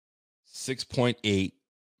 6.8,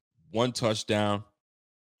 1 touchdown,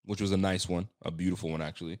 which was a nice one, a beautiful one,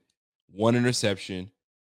 actually. 1 interception.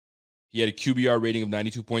 He had a QBR rating of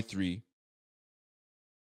 92.3.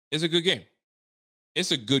 It's a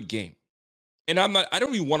good game. And I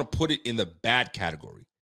don't even want to put it in the bad category.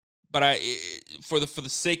 But for the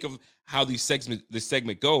sake of how this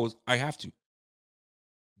segment goes, I have to.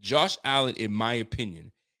 Josh Allen, in my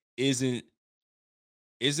opinion, isn't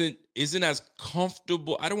as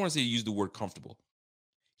comfortable. I don't want to say use the word comfortable.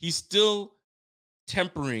 He's still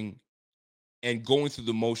tempering and going through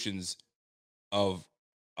the motions of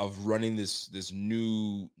running this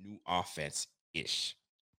new offense ish.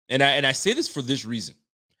 And I say this for this reason,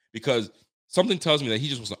 because something tells me that he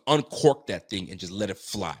just wants to uncork that thing and just let it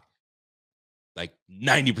fly. Like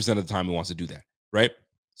 90% of the time he wants to do that, right?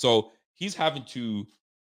 So he's having to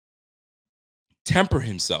temper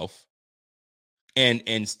himself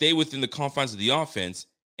and stay within the confines of the offense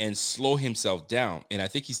and slow himself down. And I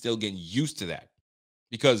think he's still getting used to that,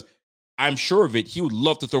 because I'm sure of it. He would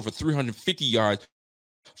love to throw for 350 yards,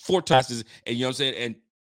 4 touchdowns, and you know what I'm saying,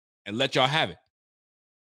 and let y'all have it.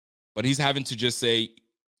 But he's having to just say,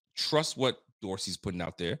 trust what Dorsey's putting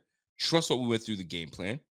out there. Trust what we went through the game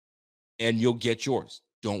plan, and you'll get yours.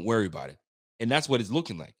 Don't worry about it. And that's what it's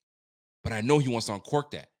looking like. But I know he wants to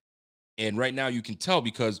uncork that. And right now you can tell,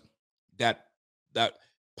 because that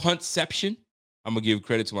puntception, I'm going to give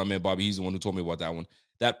credit to my man Bobby. He's the one who told me about that one.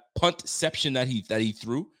 That puntception that he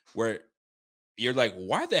threw, where you're like,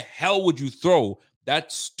 why the hell would you throw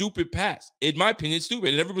that stupid pass? In my opinion, it's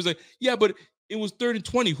stupid. And everybody's like, yeah, but it was 3rd and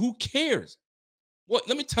 20. Who cares? Well,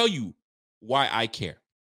 let me tell you why I care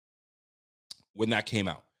when that came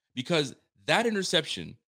out. Because that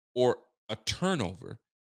interception or a turnover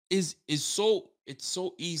it's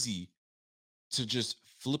so easy to just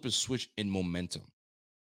flip a switch in momentum,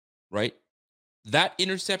 right? That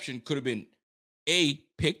interception could have been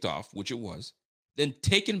picked off, which it was, then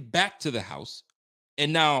taken back to the house,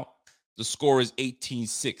 and now the score is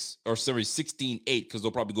 18-6, or sorry, 16-8, because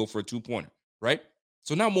they'll probably go for a 2-pointer, right?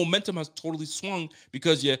 So now momentum has totally swung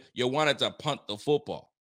because you wanted to punt the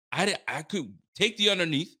football. I could take the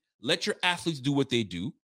underneath, let your athletes do what they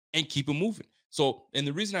do, and keep it moving. So, and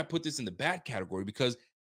the reason I put this in the bad category, because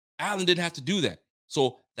Allen didn't have to do that.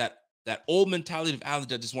 So that old mentality of Allen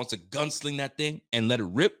that just wants to gunsling that thing and let it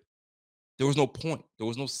rip, there was no point. There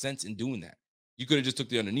was no sense in doing that. You could have just took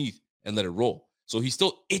the underneath and let it roll. So he's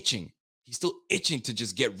still itching. He's still itching to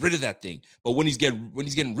just get rid of that thing. But when he's getting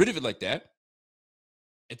rid of it like that,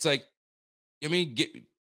 it's like, get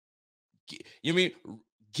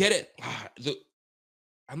it.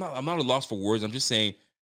 I'm not at a loss for words. I'm just saying,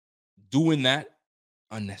 doing that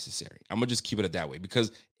unnecessary. I'm gonna just keep it that way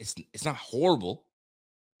because it's not horrible,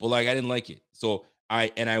 but like I didn't like it. So I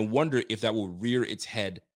wonder if that will rear its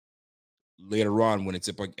head later on when it's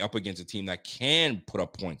up against a team that can put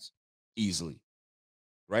up points easily,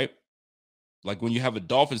 right? Like when you have a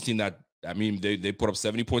Dolphins team they put up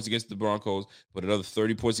 70 points against the Broncos, put another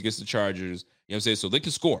 30 points against the Chargers. You know what I'm saying? So they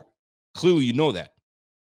can score. Clearly, you know that.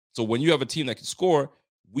 So when you have a team that can score,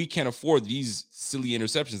 we can't afford these silly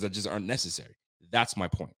interceptions that just aren't necessary. That's my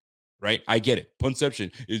point, right? I get it.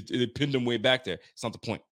 Punception, it pinned them way back there. It's not the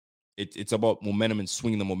point. It's about momentum and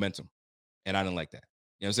swinging the momentum. And I didn't like that.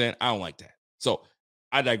 You know what I'm saying? I don't like that. So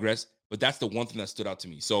I digress, but that's the one thing that stood out to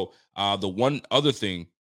me. So the one other thing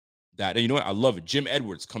and you know what? I love it. Jim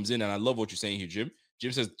Edwards comes in, and I love what you're saying here, Jim.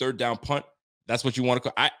 Jim says third down punt. That's what you want to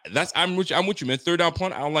call. I'm with you, man. Third down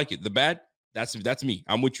punt. I don't like it. The bad. That's me.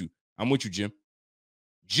 I'm with you. Jim.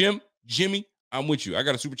 Jimmy. I'm with you. I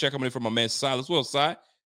got a super chat coming in from my man Cy as well. Cy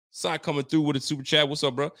coming through with a super chat. What's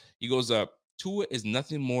up, bro? He goes, Tua is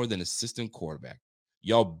nothing more than assistant quarterback.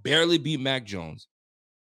 Y'all barely beat Mac Jones,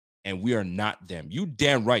 and we are not them. You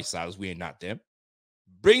damn right, Silas. We ain't not them.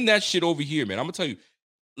 Bring that shit over here, man. I'm gonna tell you.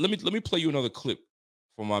 Let me play you another clip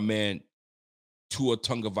from my man Tua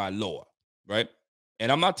Tagovailoa, right? And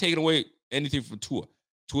I'm not taking away anything from Tua.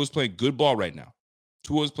 Tua's playing good ball right now.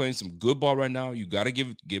 Tua's playing some good ball right now. You got to give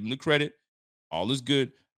him the credit. All is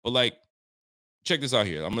good. But, like, check this out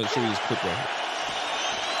here. I'm going to show you this clip right here.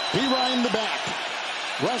 P. in the back.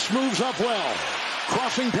 Rush moves up well.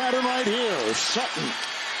 Crossing pattern right here. Sutton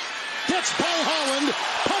gets by Holland.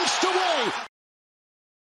 Punched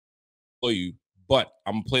away. But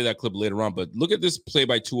I'm going to play that clip later on. But look at this play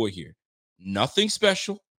by Tua here. Nothing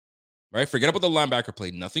special, right? Forget about the linebacker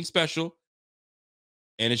play. Nothing special.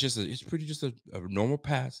 And it's pretty a normal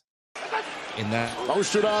pass. And that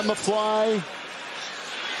posted on the fly.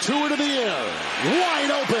 Tua to the air.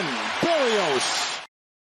 Wide open. Berrios.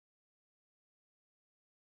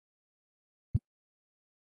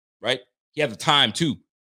 Right? He had the time too.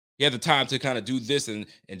 He had the time to kind of do this and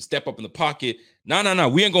step up in the pocket. No.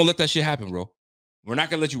 We ain't gonna let that shit happen, bro. We're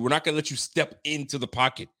not gonna let you step into the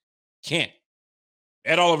pocket. Can't.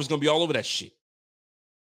 Ed Oliver's gonna be all over that shit.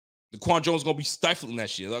 Daquan Jones gonna be stifling that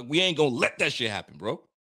shit. Like, we ain't gonna let that shit happen, bro.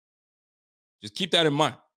 Just keep that in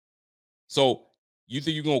mind. So you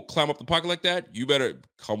think you're gonna climb up the pocket like that? You better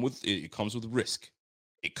come with it. It comes with risk.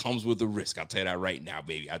 It comes with the risk. I'll tell you that right now,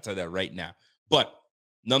 baby. I'll tell you that right now. But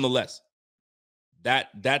nonetheless,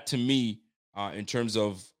 that to me, in terms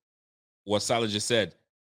of what Silas just said,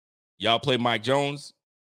 y'all play Mac Jones,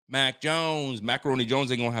 Macaroni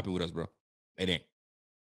Jones ain't gonna happen with us, bro. It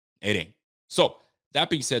ain't. So that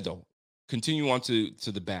being said, though, continue on to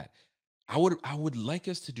the bat. I would like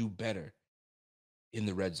us to do better in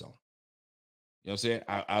the red zone. You know what I'm saying?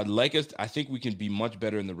 I'd like us. I think we can be much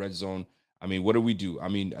better in the red zone. I mean, what do we do? I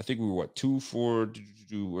mean, I think we were 2 for.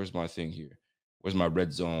 Where's my thing here? Where's my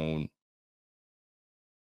red zone?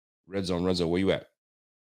 Red zone. Where you at?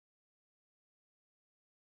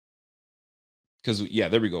 Because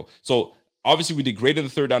there we go. So obviously we did great in the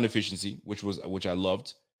third down efficiency, which I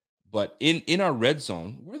loved. But in our red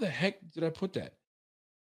zone, where the heck did I put that?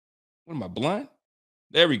 What am I, blind?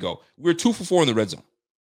 There we go. We're 2 for 4 in the red zone.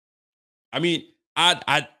 I mean,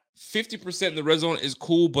 I 50% in the red zone is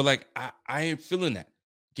cool, but like I ain't feeling that.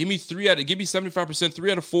 Give me 75%,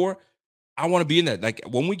 3 out of 4. I want to be in that. Like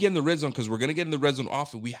when we get in the red zone, because we're gonna get in the red zone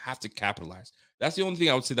often, we have to capitalize. That's the only thing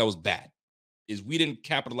I would say that was bad, is we didn't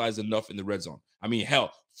capitalize enough in the red zone. I mean,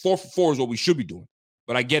 hell, 4 for 4 is what we should be doing.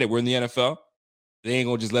 But I get it. We're in the NFL. They ain't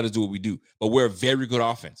gonna just let us do what we do. But we're a very good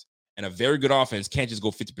offense. And a very good offense can't just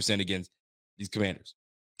go 50% against these Commanders.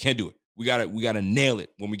 Can't do it. We gotta nail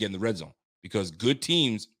it when we get in the red zone. Because good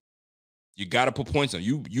teams, you gotta put points on.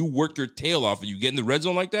 You work your tail off and you get in the red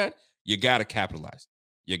zone like that, you gotta capitalize.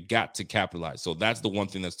 You got to capitalize. So that's the one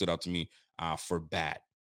thing that stood out to me for bad.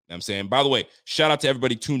 You know what I'm saying? By the way, shout out to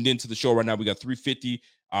everybody tuned into the show right now. We got 350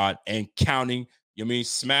 and counting. You know what I mean?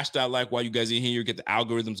 Smash that like while you guys are in here. Get the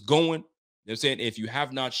algorithms going. You know what I'm saying? If you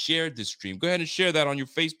have not shared this stream, go ahead and share that on your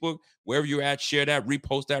Facebook, wherever you're at. Share that,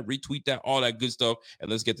 repost that, retweet that, all that good stuff. And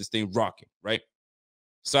let's get this thing rocking, right?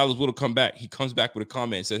 Silas will come back. He comes back with a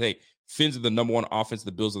comment and says, hey, Finns are the number 1 offense.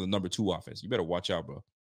 The Bills are the number 2 offense. You better watch out, bro.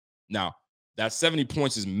 Now, that 70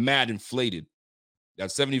 points is mad inflated.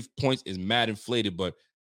 That 70 points is mad inflated, but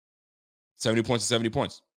 70 points is 70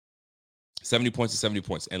 points. 70 points is 70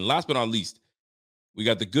 points. And last but not least, We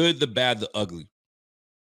got the good, the bad, the ugly.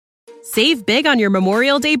 Save big on your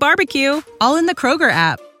Memorial Day barbecue, all in the Kroger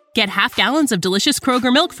app. Get half gallons of delicious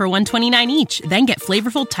Kroger milk for $1.29 each. Then get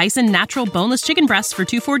flavorful Tyson natural boneless chicken breasts for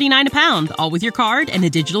 $2.49 a pound, all with your card and a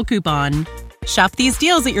digital coupon. Shop these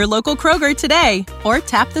deals at your local Kroger today, or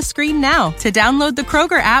tap the screen now to download the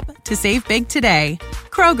Kroger app to save big today.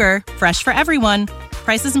 Kroger, fresh for everyone.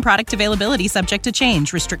 Prices and product availability subject to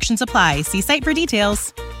change. Restrictions apply. See site for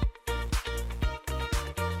details.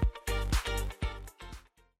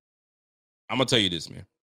 I'm going to tell you this, man.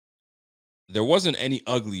 There wasn't any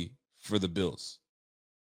ugly for the Bills.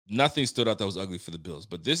 Nothing stood out that was ugly for the Bills,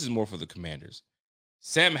 but this is more for the Commanders.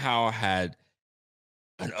 Sam Howell had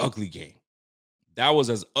an ugly game. That was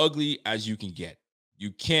as ugly as you can get.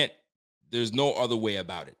 There's no other way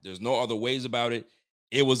about it. There's no other ways about it.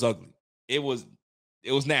 It was ugly. It was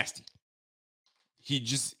nasty. He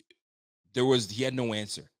had no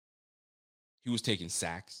answer. He was taking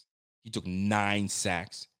sacks. He took 9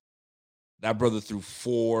 sacks. That brother threw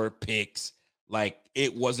 4 picks. Like,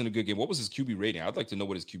 it wasn't a good game. What was his QB rating? I'd like to know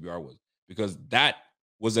what his QBR was, because that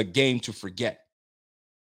was a game to forget.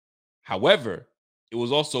 However, it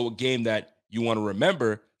was also a game that you want to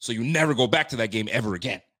remember so you never go back to that game ever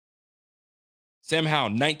again. Sam Howell,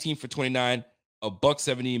 19 for 29,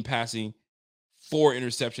 $170 in passing, 4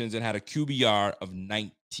 interceptions, and had a QBR of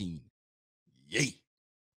 19. Yay.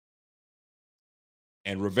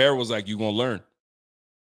 And Rivera was like, you're going to learn.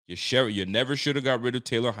 You never should have got rid of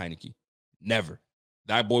Taylor Heineke. Never.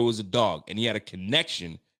 That boy was a dog, and he had a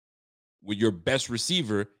connection with your best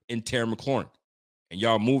receiver in Terry McLaurin. And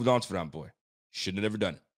y'all moved on to that boy. Shouldn't have never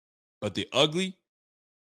done it. But the ugly,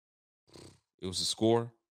 it was a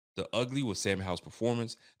score. The ugly was Sam Howell's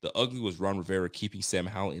performance. The ugly was Ron Rivera keeping Sam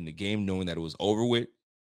Howell in the game, knowing that it was over with.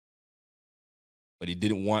 But he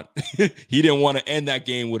didn't want to end that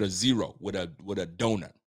game with a 0, with a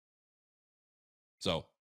donut. So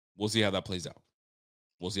we'll see how that plays out.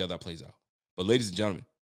 But ladies and gentlemen,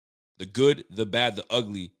 the good, the bad, the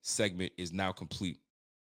ugly segment is now complete.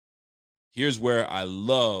 Here's where I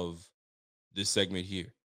love this segment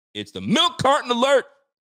here. It's the milk carton alert.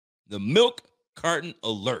 The milk carton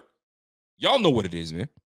alert. Y'all know what it is, man.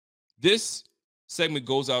 This segment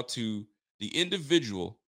goes out to the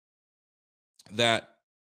individual that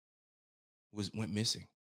went missing.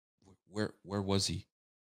 Where was he?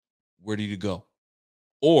 Where did he go?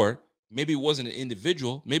 Or maybe it wasn't an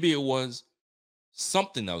individual. Maybe it was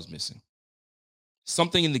something that was missing.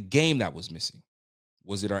 Something in the game that was missing.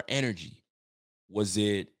 Was it our energy? Was it,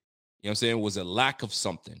 you know what I'm saying? Was it lack of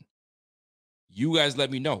something? You guys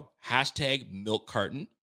let me know. Hashtag milk carton.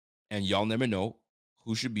 And y'all never know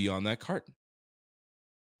who should be on that carton.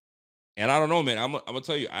 And I don't know, man. I'm going to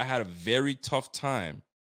tell you, I had a very tough time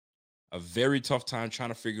trying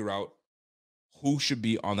to figure out who should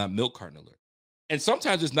be on that milk carton alert. And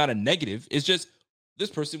sometimes it's not a negative. It's just this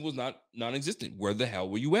person was non-existent. Where the hell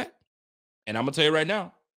were you at? And I'm going to tell you right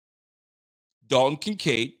now, Dalton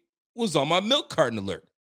Kincaid was on my milk carton alert.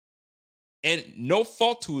 And no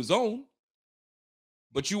fault to his own,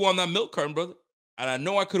 but you on that milk carton, brother. And I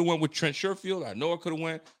know I could have went with Trent Sherfield. I know I could have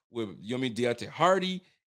went with Deontay Hardy.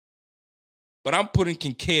 But I'm putting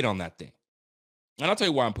Kincaid on that thing. And I'll tell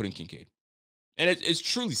you why I'm putting Kincaid. And it's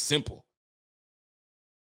truly simple.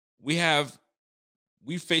 We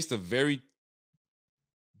faced a very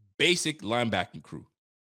basic linebacking crew.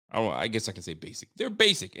 I guess I can say basic. They're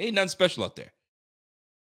basic. Ain't nothing special out there.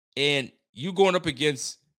 And you going up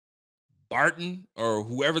against Barton or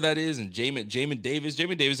whoever that is and Jamin Davis.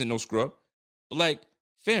 Jamin Davis ain't no scrub. But like,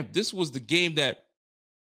 fam, this was the game that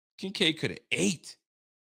Kincaid could have ate.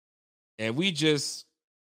 And we just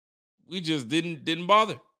didn't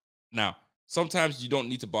bother. Now, sometimes you don't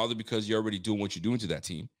need to bother because you're already doing what you're doing to that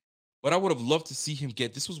team. But I would have loved to see him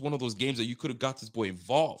this was one of those games that you could have got this boy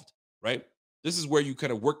involved, right? This is where you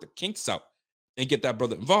kind of work the kinks out and get that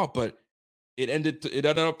brother involved. But it ended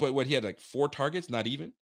up with what he had, like 4 targets, not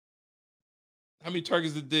even. How many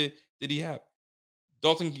targets did he have?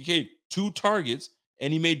 Dalton Kincaid, 2 targets,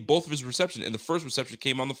 and he made both of his receptions. And the first reception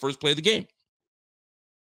came on the first play of the game.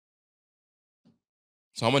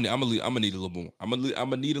 So I'm gonna need a little more. I'm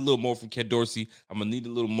gonna need a little more from Ken Dorsey. I'm gonna need a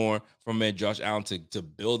little more from Josh Allen to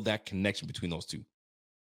build that connection between those two.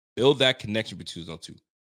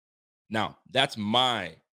 Now, that's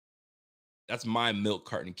my milk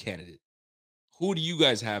carton candidate. Who do you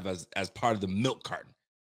guys have as part of the milk carton?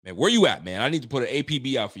 Man, where you at, man? I need to put an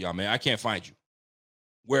APB out for y'all, man. I can't find you.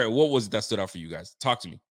 What was it that stood out for you guys? Talk to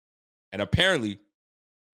me. And apparently,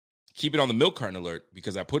 keep it on the milk carton alert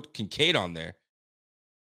because I put Kincaid on there.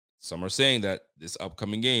 Some are saying that this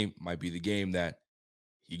upcoming game might be the game that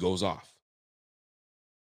he goes off.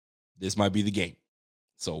 this might be the game.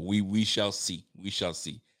 So we shall see. We shall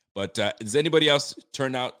see. But does anybody else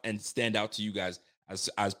turn out and stand out to you guys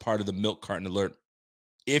as part of the milk carton alert?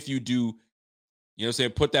 If you do, you know what I'm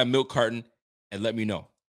saying, put that milk carton and let me know.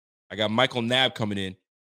 I got Michael Nab coming in.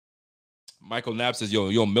 Michael Nab says,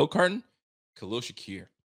 yo, milk carton? Khalil Shakir.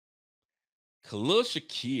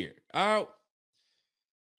 I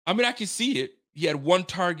mean, I can see it. He had one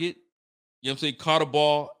target, you know what I'm saying, caught a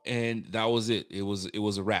ball, and that was it. It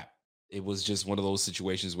was a wrap. It was just one of those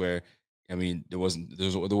situations where, I mean, there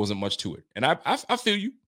wasn't much to it. And I feel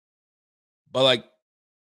you. But like,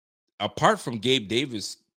 apart from Gabe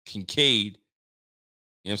Davis, Kincaid,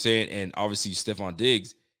 you know what I'm saying, and obviously Stephon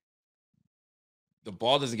Diggs, the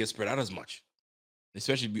ball doesn't get spread out as much.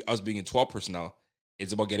 Especially us being in 12 personnel,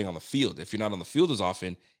 it's about getting on the field. If you're not on the field as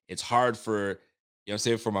often, it's hard for, you know what I'm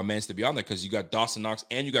saying, for my mans to be on there because you got Dawson Knox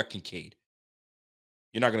and you got Kincaid.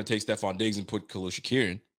 You're not going to take Stephon Diggs and put Khalil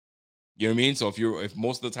Shakir in. You know what I mean? So if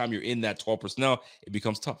most of the time you're in that 12 personnel, it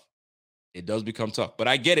becomes tough. It does become tough. But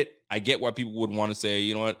I get it. I get why people would want to say,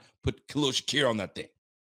 you know what, put Khalil Shakir on that thing.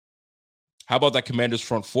 How about that Commanders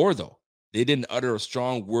front four, though? They didn't utter a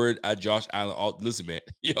strong word at Josh Allen. Oh, listen, man.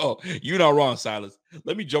 Yo, you're not wrong, Silas.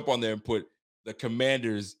 Let me jump on there and put the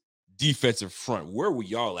Commanders defensive front. Where were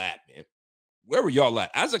y'all at, man? Where were y'all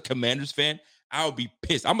at? As a Commanders fan, I would be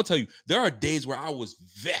pissed. I'm going to tell you, there are days where I was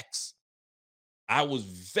vexed. I was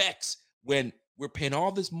vexed when we're paying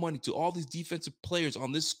all this money to all these defensive players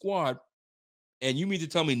on this squad, and you mean to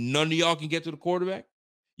tell me none of y'all can get to the quarterback?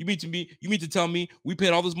 You mean to tell me we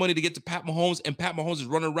paid all this money to get to Pat Mahomes, and Pat Mahomes is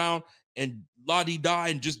running around and la-di-da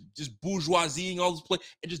and just bourgeoisieing all this play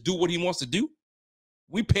and just do what he wants to do?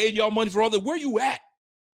 We paid y'all money for all that. Where you at?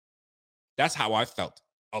 That's how I felt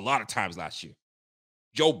a lot of times last year.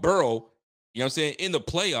 Joe Burrow, you know what I'm saying, in the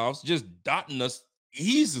playoffs, just dotting us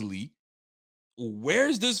easily.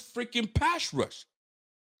 Where's this freaking pass rush?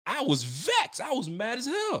 I was vexed. I was mad as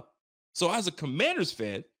hell. So as a Commanders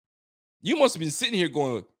fan, you must have been sitting here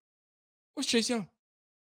going, where's Chase Young?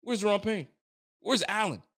 Where's Ron Payne? Where's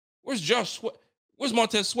Allen? Where's Josh Sweat? Where's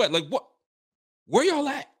Montez Sweat? Like, what? Where y'all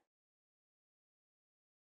at?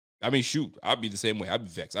 I mean, shoot, I'd be the same way. I'd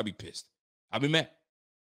be vexed. I'd be pissed. I'd be mad.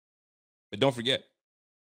 But don't forget,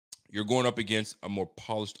 you're going up against a more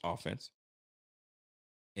polished offense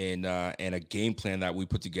and a game plan that we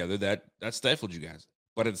put together that stifled you guys.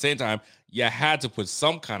 But at the same time, you had to put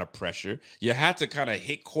some kind of pressure. You had to kind of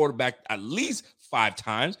hit quarterback at least 5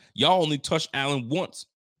 times. Y'all only touched Allen once.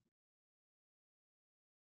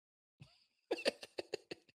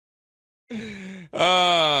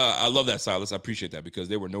 I love that, Silas. I appreciate that because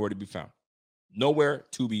they were nowhere to be found. Nowhere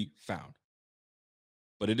to be found.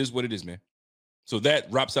 But it is what it is, man. So that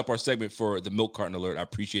wraps up our segment for the milk carton alert. I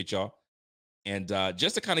appreciate y'all. And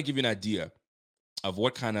just to kind of give you an idea of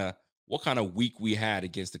what kind of week we had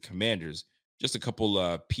against the Commanders, just a couple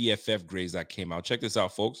PFF grades that came out. Check this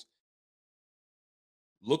out, folks.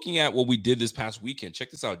 Looking at what we did this past weekend,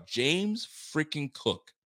 check this out. James freaking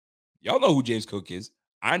Cook. Y'all know who James Cook is.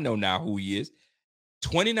 I know now who he is.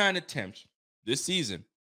 29 attempts this season.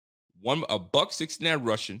 $169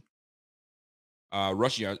 rushing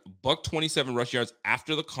yards, $127 rushing yards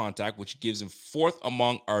after the contact, which gives him 4th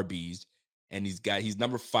among RBs. And he's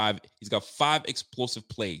number 5. He's got 5 explosive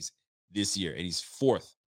plays this year, and he's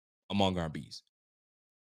 4th among RBs.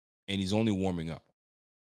 And he's only warming up.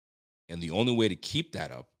 And the only way to keep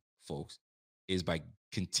that up, folks, is by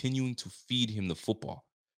continuing to feed him the football.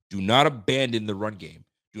 Do not abandon the run game.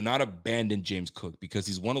 Do not abandon James Cook because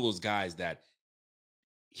he's one of those guys that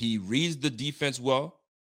he reads the defense well,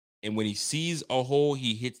 and when he sees a hole,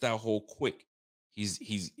 he hits that hole quick. He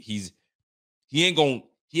ain't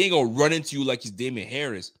gonna run into you like he's Damian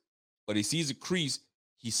Harris, but he sees a crease,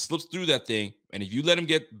 he slips through that thing, and if you let him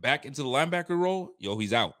get back into the linebacker role,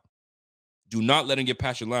 he's out. Do not let him get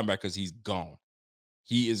past your linebacker because he's gone.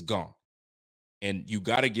 He is gone. And you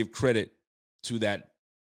got to give credit to that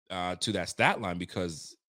stat line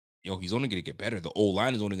because he's only going to get better. The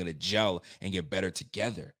O-line is only going to gel and get better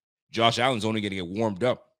together. Josh Allen's only going to get warmed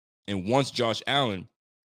up. And once Josh Allen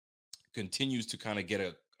continues to kind of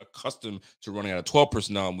get accustomed to running out of 12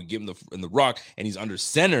 personnel and we give him the rock and he's under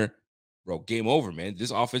center, bro, game over, man.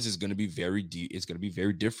 This offense is going to be very deep. It's going to be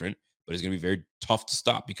very different, but it's going to be very tough to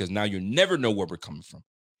stop because now you never know where we're coming from.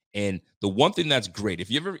 And the one thing that's great,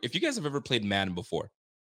 if you guys have ever played Madden before,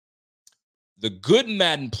 the good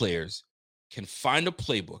Madden players can find a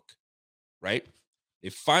playbook, right? They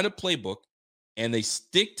find a playbook and they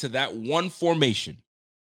stick to that one formation.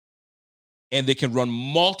 And they can run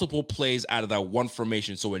multiple plays out of that one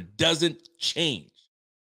formation so it doesn't change.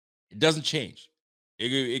 It doesn't change.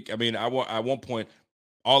 At one point,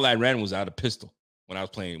 All I ran was out of pistol when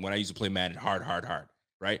I used to play Madden hard,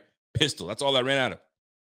 right? Pistol. That's all I ran out of.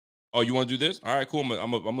 Oh, you want to do this? All right, cool.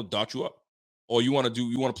 I'm gonna dot you up. Or you want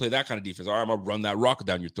to play that kind of defense? All right, I'm gonna run that rocket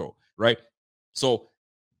down your throat, right? So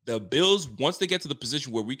the Bills, once they get to the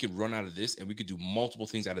position where we can run out of this and we could do multiple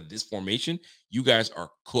things out of this formation, you guys are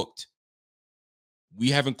cooked. We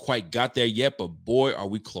haven't quite got there yet, but boy, are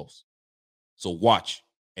we close. So watch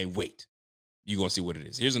and wait. You're going to see what it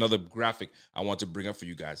is. Here's another graphic I want to bring up for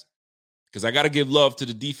you guys because I got to give love to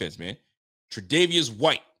the defense, man. Tre'Davious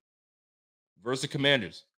White versus the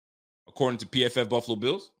Commanders. According to PFF Buffalo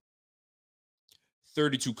Bills,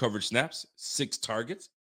 32 coverage snaps, 6 targets,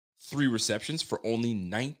 3 receptions for only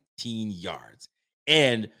 19 yards,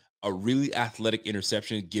 and a really athletic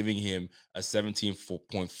interception, giving him a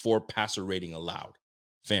 17.4 passer rating allowed.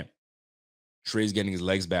 Fam, Trey's getting his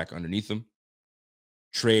legs back underneath him.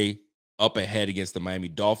 Trey up ahead against the Miami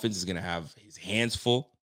Dolphins is going to have his hands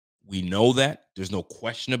full. We know that. There's no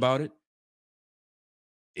question about it.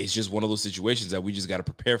 It's just one of those situations that we just got to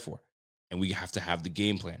prepare for. And we have to have the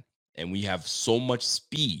game plan. And we have so much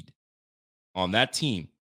speed on that team.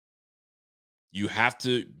 You have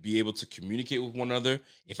to be able to communicate with one another.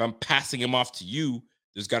 If I'm passing him off to you,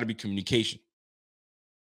 there's got to be communication.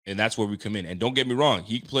 And that's where we come in. And don't get me wrong,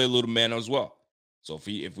 he can play a little man as well. So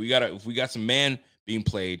if we got some man being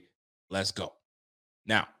played, let's go.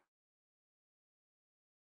 Now,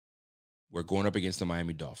 we're going up against the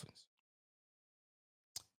Miami Dolphins.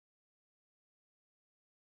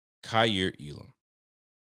 Kaiir Elam.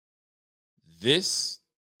 This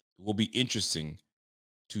will be interesting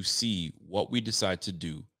to see what we decide to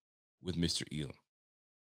do with Mr. Elam.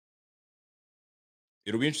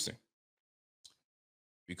 It'll be interesting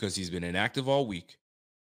because he's been inactive all week.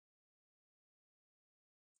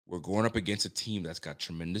 We're going up against a team that's got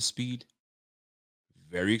tremendous speed,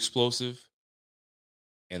 very explosive.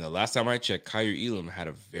 And the last time I checked, Kaiir Elam had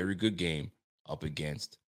a very good game up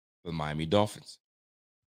against the Miami Dolphins.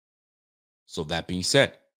 So that being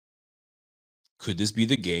said, could this be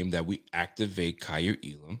the game that we activate Kaiir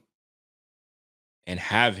Elam and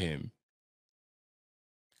have him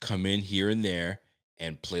come in here and there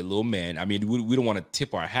and play little man? I mean, we don't want to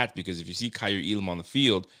tip our hat because if you see Kaiir Elam on the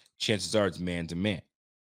field, chances are it's man to man.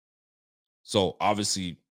 So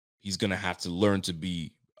obviously, he's going to have to learn to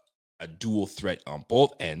be a dual threat on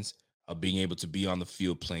both ends of being able to be on the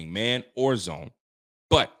field playing man or zone.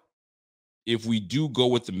 But if we do go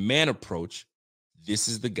with the man approach, this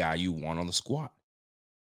is the guy you want on the squad.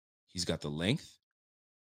 He's got the length.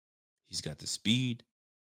 He's got the speed.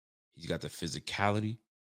 He's got the physicality.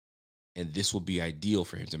 And this will be ideal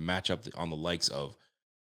for him to match up on the likes of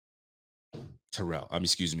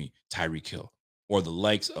Tyreek Hill or the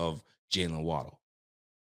likes of Jalen Waddle.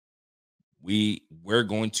 We're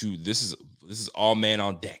going to, this is all man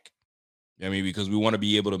on deck. I mean, because we want to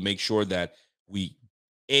be able to make sure that we,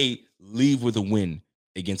 leave with a win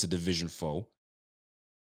against a division foe,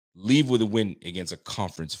 leave with a win against a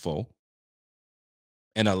conference foe,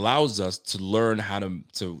 and allows us to learn how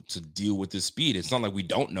to deal with this speed. It's not like we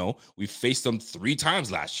don't know. We faced them 3 times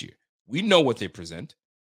last year. We know what they present.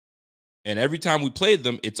 And every time we played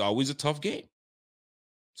them, it's always a tough game.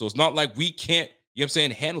 So it's not like we can't, you know what I'm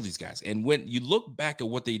saying, handle these guys. And when you look back at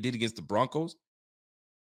what they did against the Broncos,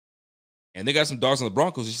 and they got some dogs on the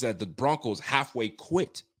Broncos, you said the Broncos halfway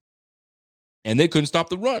quit. And they couldn't stop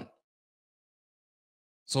the run.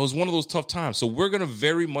 So it's one of those tough times. So we're going to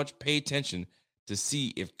very much pay attention to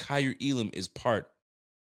see if Kaiir Elam is part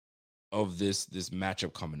of this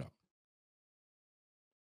matchup coming up.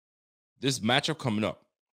 This matchup coming up,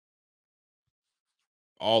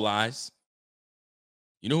 all eyes.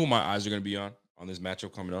 You know who my eyes are going to be on this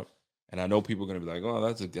matchup coming up? And I know people are going to be like, oh,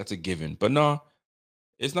 that's a given. But no,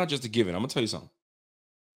 it's not just a given. I'm going to tell you something.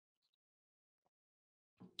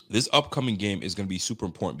 This upcoming game is going to be super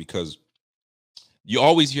important because you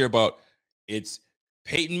always hear about it's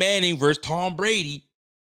Peyton Manning versus Tom Brady,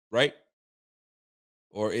 right?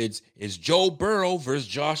 Or it's Joe Burrow versus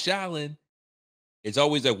Josh Allen. It's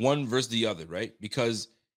always like one versus the other, right? Because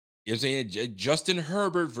you know what I'm saying, Justin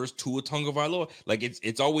Herbert versus Tua Tagovailoa. Like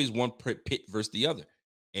it's always one pit versus the other.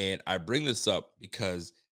 And I bring this up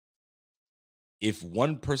because if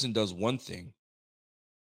one person does one thing,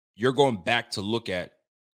 you're going back to look at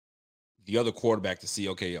the other quarterback to see,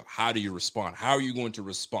 okay, how do you respond? How are you going to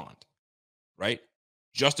respond? Right?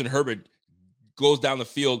 Justin Herbert goes down the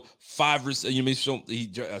field, a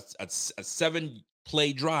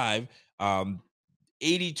 7-play drive,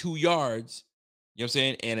 82 yards, you know what I'm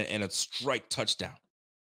saying, and a strike touchdown.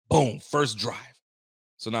 Boom, first drive.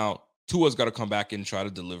 So now Tua's got to come back and try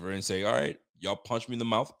to deliver and say, all right, y'all punch me in the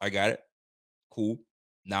mouth. I got it. Cool.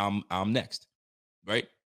 Now I'm next, right?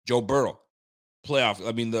 Joe Burrow, playoff.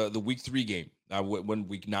 I mean, the week 3 game, when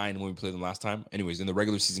week 9 when we played them last time. Anyways, in the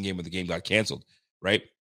regular season game when the game got canceled, right?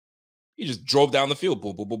 He just drove down the field.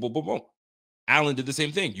 Boom, boom, boom, boom, boom, boom. Allen did the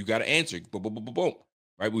same thing. You got to answer. Boom, boom, boom, boom, boom.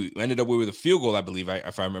 Right? We ended up with a field goal, I believe,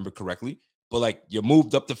 if I remember correctly. But like you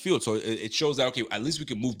moved up the field. So it shows that, okay, at least we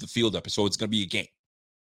can move the field up. So it's going to be a game.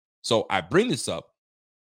 So I bring this up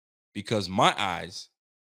because my eyes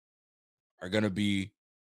are going to be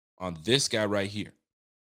on this guy right here.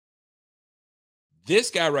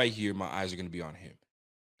 This guy right here, my eyes are going to be on him.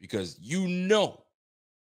 Because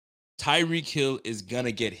Tyreek Hill is going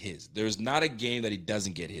to get his. There's not a game that he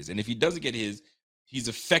doesn't get his. And if he doesn't get his, he's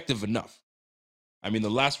effective enough. I mean, the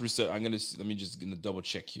last reset, let me just double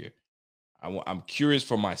check here. I'm curious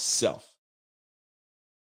for myself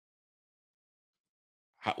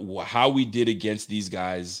how we did against these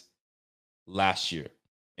guys last year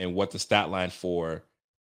and what the stat line for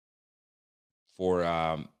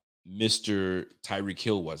Mr. Tyreek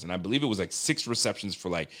Hill was. And I believe it was like 6 receptions for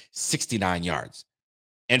like 69 yards.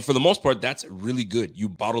 And for the most part, that's really good. You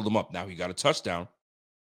bottled them up. Now he got a touchdown,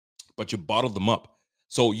 but you bottled them up.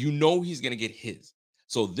 So he's going to get his.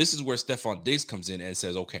 So this is where Stephon Diggs comes in and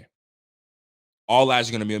says, okay, all eyes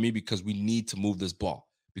are going to be on me because we need to move this ball.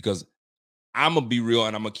 Because I'm going to be real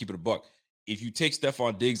and I'm going to keep it a buck. If you take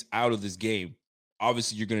Stephon Diggs out of this game,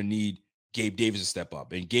 obviously you're going to need Gabe Davis to step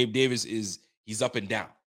up. And Gabe Davis he's up and down,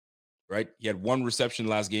 right? He had 1 reception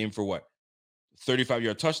last game for what?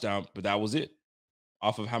 35-yard touchdown, but that was it.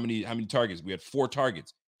 Off of how many targets? We had 4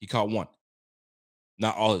 targets. He caught 1.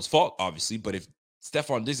 Not all his fault, obviously, but if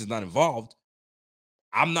Stephon Diggs is not involved,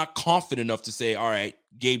 I'm not confident enough to say, all right,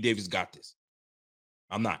 Gabe Davis got this.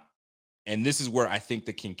 I'm not. And this is where I think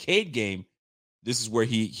the Kincaid game, this is where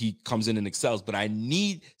he comes in and excels. But I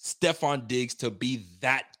need Stephon Diggs to be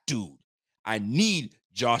that dude. I need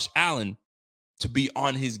Josh Allen to be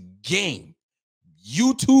on his game.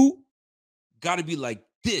 You two got to be like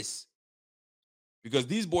this. Because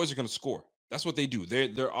these boys are going to score. That's what they do. They're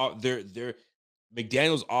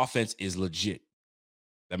McDaniel's offense is legit.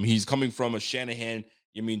 I mean, he's coming from a Shanahan,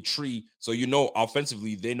 tree. So,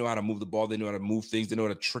 offensively, they know how to move the ball. They know how to move things. They know how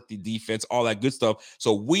to trick the defense, all that good stuff.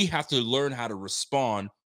 So we have to learn how to respond,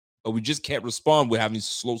 but we just can't respond with having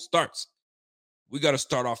slow starts. We got to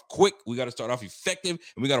start off quick. We got to start off effective,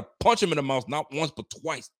 and we got to punch them in the mouth, not once, but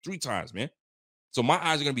twice, 3 times, man. So my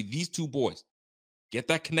eyes are going to be these 2 boys. Get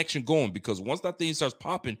that connection going, because once that thing starts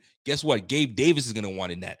popping, guess what? Gabe Davis is going to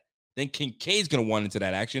want in that. Then Kincaid's going to want into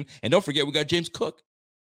that action. And don't forget, we got James Cook.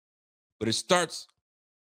 But it starts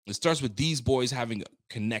with these boys having a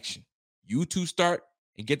connection. You 2 start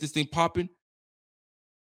and get this thing popping.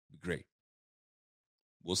 Great.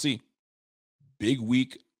 We'll see. Big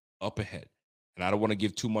week up ahead. And I don't want to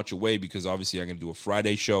give too much away because obviously I'm going to do a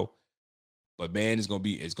Friday show. But man, it's going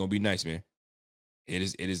to be nice, man.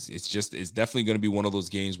 It's definitely going to be one of those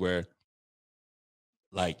games where,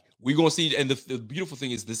 like, we're going to see, and the beautiful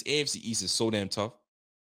thing is this AFC East is so damn tough.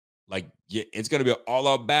 Like, yeah, it's going to be an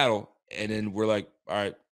all-out battle, and then we're like, all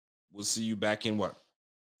right, we'll see you back in what?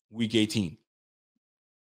 Week 18.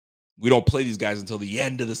 We don't play these guys until the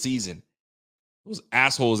end of the season. Those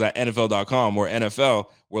assholes at NFL.com or NFL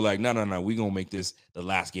were like, no, we're going to make this the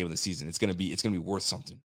last game of the season. It's going to be worth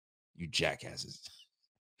something, you jackasses.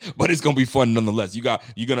 But it's going to be fun nonetheless. You're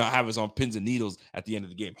going to have us on pins and needles at the end of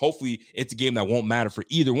the game. Hopefully, it's a game that won't matter for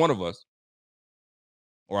either one of us,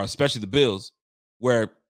 or especially the Bills,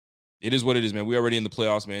 where it is what it is, man. We already in the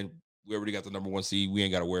playoffs, man. We already got the number 1 seed. We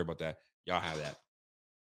ain't got to worry about that. Y'all have that.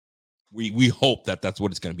 We hope that that's what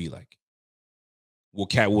it's going to be like.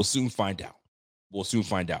 We'll soon find out. We'll soon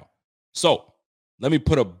find out. So let me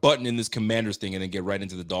put a button in this Commanders thing and then get right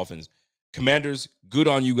into the Dolphins. Commanders, good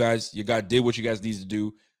on you guys. You guys did what you guys need to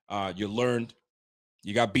do. You learned.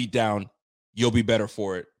 You got beat down. You'll be better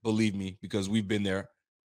for it. Believe me, because we've been there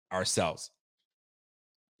ourselves.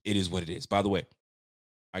 It is what it is. By the way,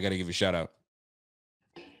 I got to give a shout out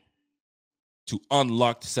to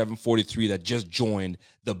Unlocked 743 that just joined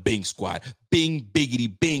the Bing squad. Bing,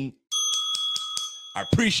 biggity, bing. I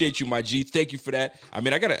appreciate you, my G. Thank you for that. I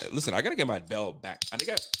mean, I got to get my bell back.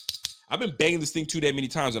 I've been banging this thing too damn many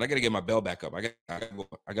times, and I got to get my bell back up. I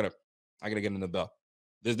gotta get in the bell.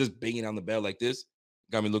 There's this banging on the bell like this.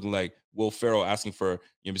 Got me looking like Will Ferrell asking for,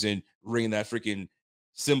 ringing that freaking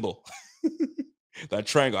cymbal. That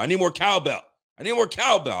triangle. I need more cowbell. I don't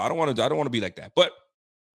want to be like that. But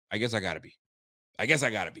I guess I gotta be.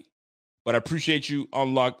 But I appreciate you,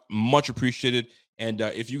 Unlocked. Much appreciated. And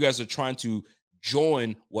if you guys are trying to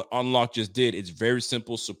join what Unlocked just did, it's very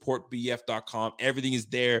simple. Supportbf.com. Everything is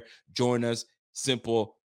there. Join us.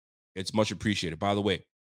 Simple. It's much appreciated. By the way,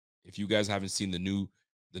 If you guys haven't seen the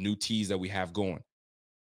new tease that we have going,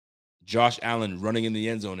 Josh Allen running in the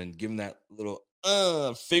end zone and giving that little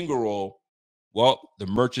finger roll. Well, the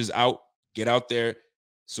merch is out. Get out there.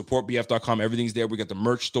 SupportBF.com. Everything's there. We got the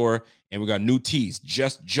merch store and we got new tees.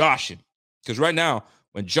 Just joshing. Because right now,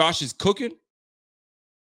 when Josh is cooking,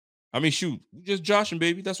 I mean, shoot, just joshing,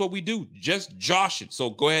 baby. That's what we do. Just joshing. So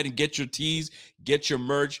go ahead and get your tees, get your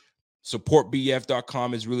merch.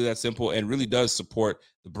 SupportBF.com is really that simple and really does support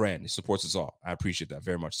the brand. It supports us all. I appreciate that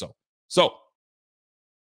very much so. So,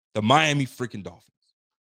 the Miami freaking Dolphins.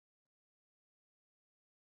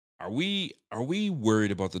 Are we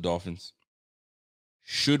worried about the Dolphins?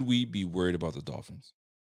 Should we be worried about the Dolphins?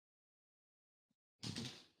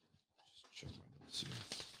 Check my notes here.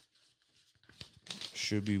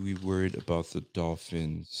 Should we be worried about the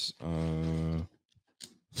Dolphins?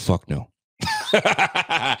 Fuck no.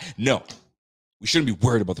 No. We shouldn't be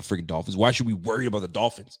worried about the freaking Dolphins. Why should we worry about the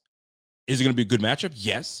Dolphins? Is it going to be a good matchup?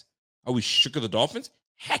 Yes. Are we shook of the Dolphins?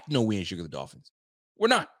 Heck no, we ain't shook of the Dolphins. We're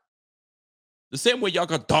not. The same way y'all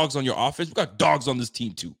got dogs on your offense, we got dogs on this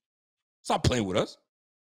team too. Stop playing with us.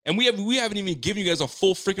 And we haven't even given you guys a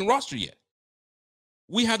full freaking roster yet.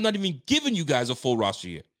 We have not even given you guys a full roster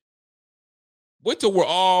yet. Wait till we're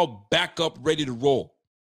all back up, ready to roll.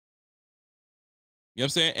 You know what I'm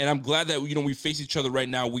saying? And I'm glad that, we face each other right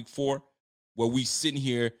now, week 4, where we sitting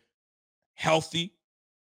here healthy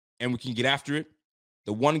and we can get after it.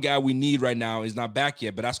 The one guy we need right now is not back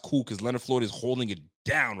yet, but that's cool because Leonard Floyd is holding it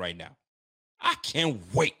down right now. I can't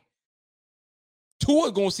wait.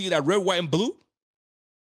 Tua gonna see that red, white, and blue.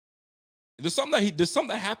 There's something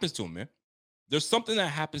that happens to him, man. There's something that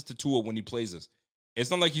happens to Tua when he plays us. It's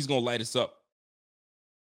not like he's gonna light us up.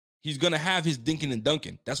 He's gonna have his dinking and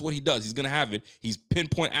dunking. That's what he does. He's gonna have it. He's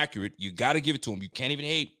pinpoint accurate. You gotta give it to him. You can't even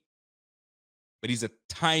hate. But he's a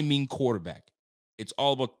timing quarterback. It's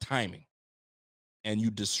all about timing. And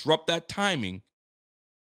you disrupt that timing,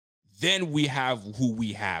 then we have who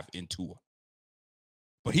we have in Tua.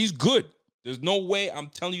 But he's good. There's no way I'm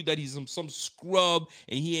telling you that he's some scrub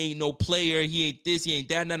and he ain't no player. He ain't this, he ain't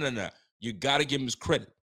that. No. You got to give him his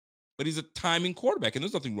credit. But he's a timing quarterback. And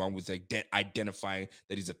there's nothing wrong with identifying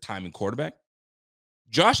that he's a timing quarterback.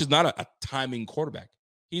 Josh is not a timing quarterback.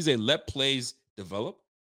 He's a let plays develop.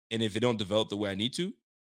 And if it don't develop the way I need to,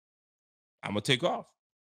 I'm going to take off.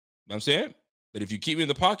 You know what I'm saying? But if you keep me in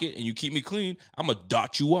the pocket and you keep me clean, I'm going to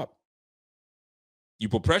dot you up. You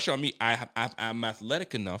put pressure on me, I'm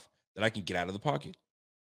athletic enough that I can get out of the pocket.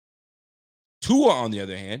 Tua, on the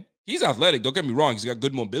other hand, he's athletic. Don't get me wrong. He's got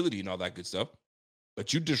good mobility and all that good stuff.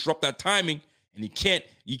 But you disrupt that timing, and you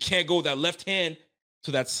can't go with that left hand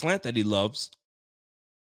to that slant that he loves.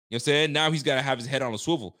 You know what I'm saying? Now he's got to have his head on a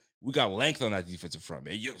swivel. We got length on that defensive front,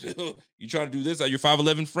 man. You trying to do this at your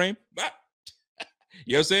 5'11" frame? You know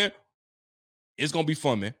what I'm saying? It's going to be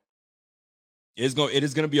fun, man. It is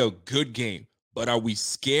going to be a good game. But are we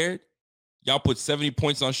scared? Y'all put 70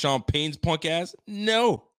 points on Sean Payne's punk ass?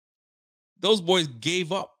 No. Those boys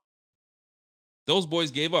gave up.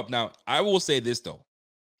 Now, I will say this, though.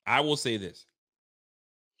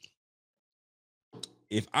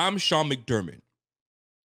 If I'm Sean McDermott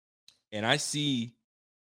and I see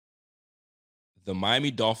the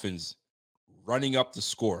Miami Dolphins running up the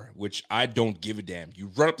score, which I don't give a damn.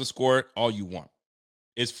 You run up the score all you want.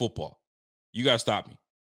 It's football. You got to stop me.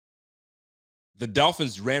 The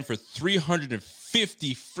Dolphins ran for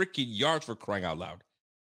 350 freaking yards, for crying out loud.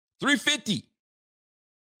 350.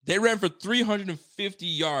 They ran for 350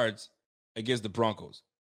 yards against the Broncos.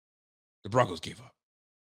 The Broncos gave up.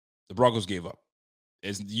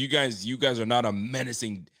 You guys are not a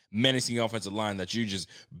menacing offensive line that you're just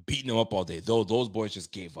beating them up all day. Those boys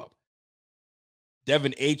just gave up.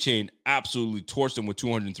 Devin A-Chain absolutely torched them with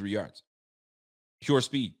 203 yards. Pure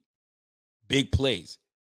speed. Big plays.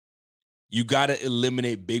 You got to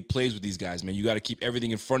eliminate big plays with these guys, man. You got to keep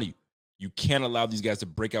everything in front of you. You can't allow these guys to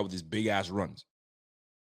break out with these big-ass runs.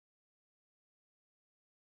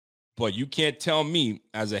 But you can't tell me,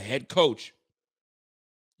 as a head coach,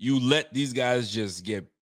 you let these guys just get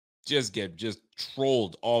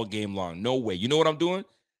trolled all game long. No way. You know what I'm doing?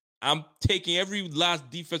 I'm taking every last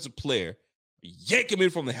defensive player, yank him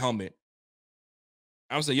in from the helmet.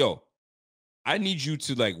 I'm going to say, yo, I need you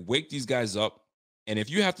to, wake these guys up. And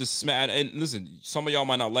if you have to smash, and listen, some of y'all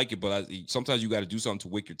might not like it, but sometimes you got to do something to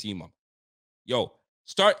wake your team up. Yo,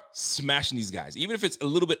 start smashing these guys. Even if it's a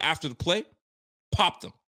little bit after the play, pop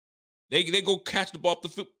them. They go catch the ball up the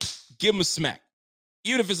field, give them a smack.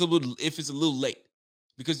 Even if it's a little late.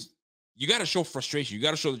 Because you got to show frustration. You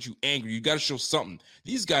got to show that you're angry. You got to show something.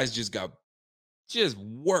 These guys just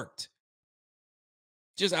worked.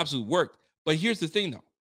 Just absolutely worked. But here's the thing, though.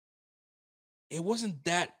 it wasn't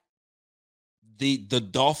that the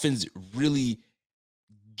Dolphins really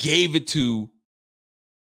gave it to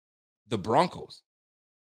the Broncos.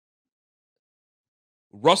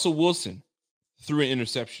 Russell Wilson threw an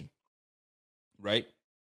interception, right?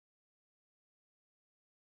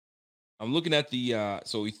 I'm looking at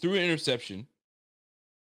so he threw an interception.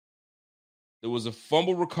 There was a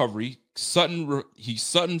fumble recovery. Sutton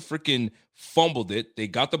freaking fumbled it. They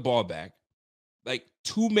got the ball back. Like,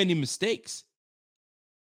 too many mistakes.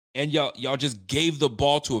 And y'all just gave the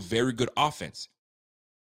ball to a very good offense.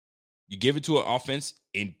 You gave it to an offense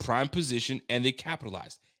in prime position, and they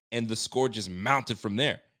capitalized. And the score just mounted from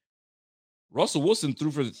there. Russell Wilson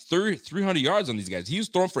threw for 300 yards on these guys. He was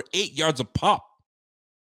throwing for 8 yards a pop.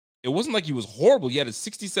 It wasn't like he was horrible. He had a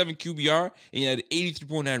 67 QBR, and he had an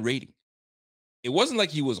 83.9 rating. It wasn't like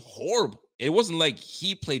he was horrible. It wasn't like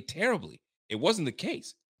he played terribly. It wasn't the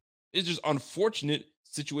case. It's just unfortunate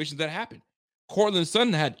situations that happened. Cortland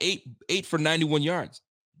Sutton had 8 for 91 yards.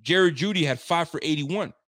 Jerry Jeudy had 5 for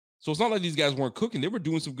 81. So it's not like these guys weren't cooking. They were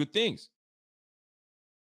doing some good things.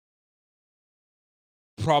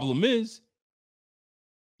 Problem is,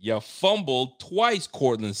 you fumbled twice,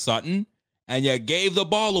 Cortland Sutton, and you gave the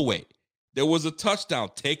ball away. There was a touchdown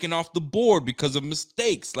taken off the board because of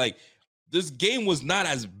mistakes. Like, this game was not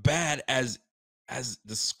as bad as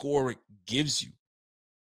the score gives you.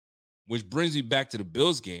 Which brings me back to the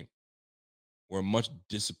Bills game. We're a much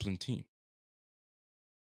disciplined team.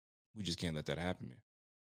 We just can't let that happen, man.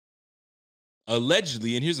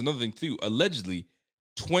 Allegedly, and here's another thing too, allegedly,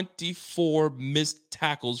 24 missed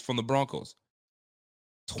tackles from the Broncos.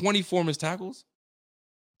 24 missed tackles?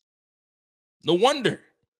 No wonder.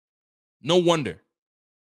 No wonder.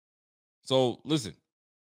 So, listen.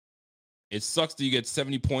 It sucks that you get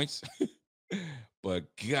 70 points. But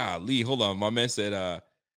golly, hold on. My man said,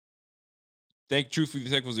 truthfully,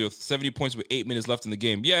 the was 70 points with 8 minutes left in the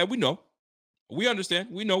game. Yeah, we know. We understand.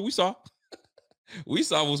 We know. We saw. We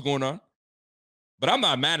saw what's going on. But I'm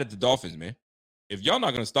not mad at the Dolphins, man. If y'all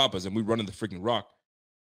not going to stop us and we running the freaking rock,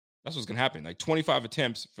 that's what's going to happen. Like 25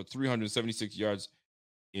 attempts for 376 yards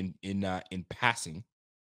in passing.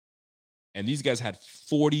 And these guys had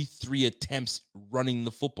 43 attempts running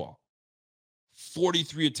the football.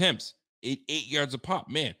 43 attempts, 8 yards a pop.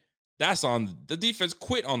 Man, that's on the defense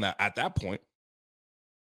quit on that at that point.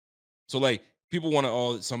 So, like, people want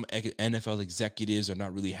to, some NFL executives are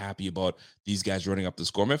not really happy about these guys running up the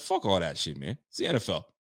score. Man, fuck all that shit, man. It's the NFL.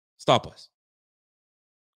 Stop us.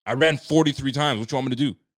 I ran 43 times. What you want me to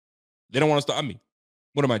do? They don't want to stop me.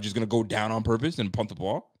 What am I, just going to go down on purpose and punt the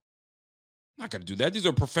ball? I'm not going to do that. These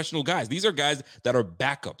are professional guys. These are guys that are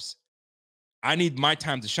backups. I need my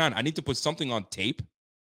time to shine. I need to put something on tape.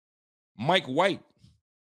 Mike White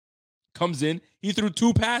comes in. He threw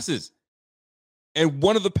 2 passes. And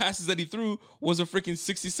one of the passes that he threw was a freaking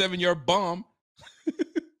 67-yard bomb.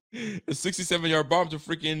 A 67-yard bomb to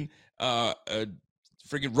freaking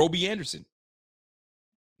Robbie Anderson.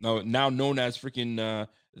 Now known as freaking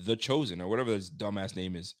The Chosen, or whatever his dumbass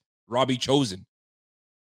name is. Robbie Chosen.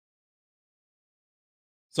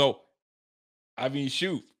 So, I mean,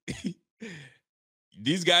 shoot.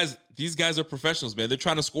 These guys are professionals, man. They're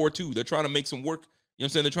trying to score too. They're trying to make some work. You know what I'm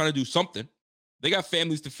saying? They're trying to do something. They got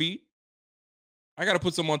families to feed. I got to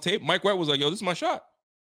put some on tape. Mike White was like, yo, this is my shot.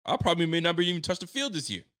 I probably may not even touch the field this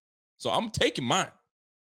year. So I'm taking mine.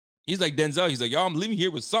 He's like Denzel. He's like, yo, I'm leaving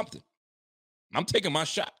here with something. I'm taking my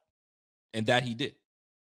shot. And that he did.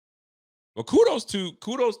 Well, kudos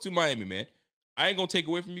to Miami, man. I ain't going to take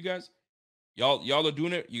away from you guys. Y'all are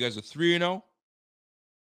doing it. You guys are 3-0.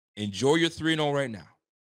 Enjoy your 3-0 right now.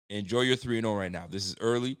 Enjoy your 3-0 right now. This is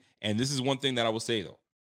early. And this is one thing that I will say, though.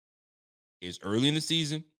 It's early in the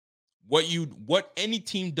season. What any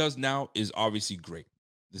team does now is obviously great.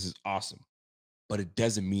 This is awesome. But it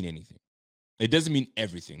doesn't mean anything. It doesn't mean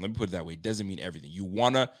everything. Let me put it that way. It doesn't mean everything. You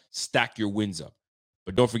want to stack your wins up.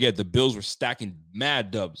 But don't forget, the Bills were stacking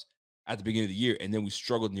mad dubs at the beginning of the year, and then we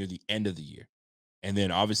struggled near the end of the year. And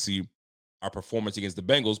then, obviously, our performance against the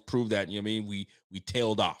Bengals proved that, you know what I mean, we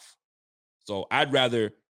tailed off. So I'd rather, you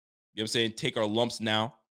know what I'm saying, take our lumps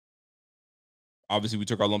now. Obviously, we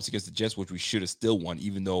took our lumps against the Jets, which we should have still won,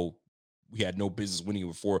 even though we had no business winning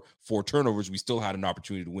with four turnovers. We still had an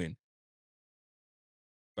opportunity to win.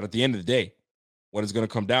 But at the end of the day, what it's going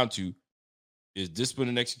to come down to is discipline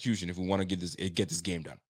and execution if we want to get this game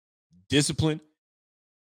done. Discipline,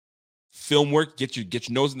 film work, get your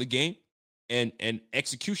nose in the game, and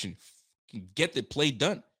execution. Get the play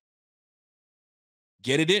done.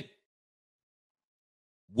 Get it in.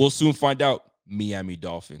 We'll soon find out. Miami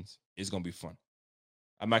Dolphins. It's going to be fun.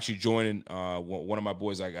 I'm actually joining one of my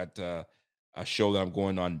boys. I got a show that I'm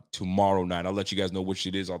going on tomorrow night. I'll let you guys know which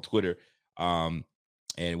it is on Twitter. And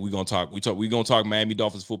we're gonna talk Miami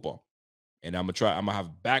Dolphins football. And I'm gonna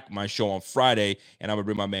have back my show on Friday, and I'm gonna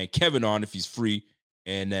bring my man Kevin on if he's free,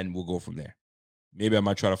 and then we'll go from there. Maybe I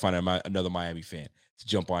might try to find another Miami fan to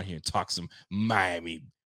jump on here and talk some Miami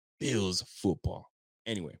Bills football.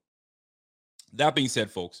 Anyway, that being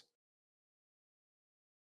said, folks,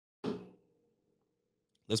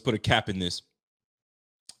 let's put a cap in this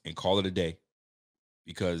and call it a day,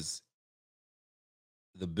 because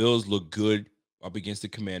the Bills look good up against the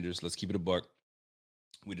Commanders. Let's keep it a buck.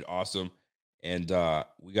 We did awesome, and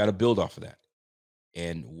we got to build off of that.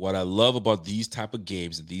 And what I love about these type of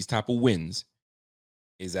games and these type of wins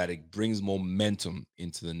is that it brings momentum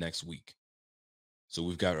into the next week. So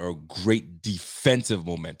we've got a great defensive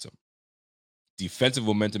momentum. Defensive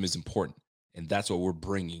momentum is important, and that's what we're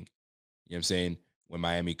bringing. You know what I'm saying? When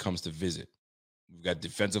Miami comes to visit, we've got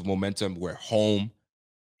defensive momentum. We're home,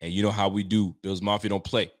 and you know how we do. Bills Mafia don't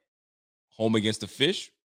play. Home against the Fish.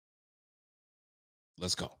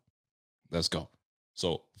 Let's go. Let's go.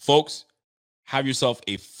 So, folks, have yourself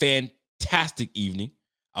a fantastic evening.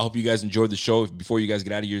 I hope you guys enjoyed the show. Before you guys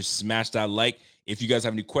get out of here, smash that like. If you guys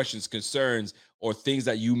have any questions, concerns, or things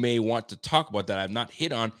that you may want to talk about that I've not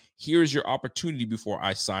hit on, here's your opportunity before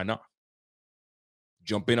I sign off.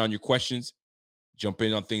 Jump in on your questions. Jump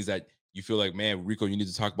in on things that you feel like, man, Rico, you need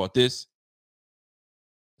to talk about this.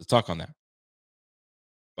 Let's talk on that.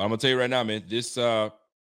 But I'm going to tell you right now, man, this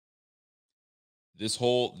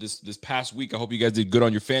past week, I hope you guys did good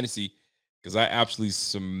on your fantasy, because I absolutely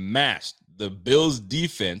smashed the Bills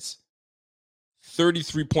defense.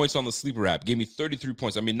 33 points on the sleeper app. Gave me 33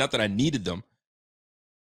 points. I mean, not that I needed them.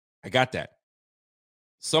 I got that.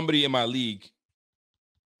 Somebody in my league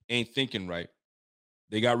ain't thinking right.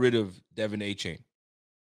 They got rid of Devin A-Chain.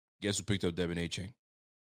 Guess who picked up Devin A-Chain?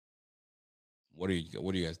 What are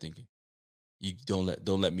you guys thinking? You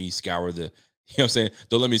don't let me scour the, you know what I'm saying?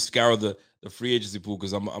 Don't let me scour the free agency pool,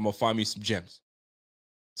 because I'm gonna find me some gems.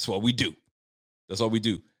 That's what we do. That's all we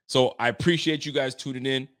do. So I appreciate you guys tuning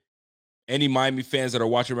in. Any Miami fans that are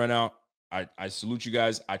watching right now, I salute you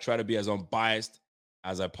guys. I try to be as unbiased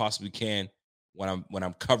as I possibly can when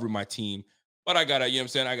I'm covering my team. But I gotta, you know what I'm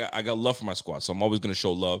saying? I got love for my squad, so I'm always gonna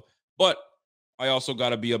show love. But I also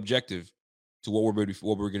gotta be objective to what we're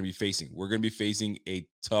gonna be facing. We're gonna be facing a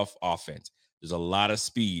tough offense. There's a lot of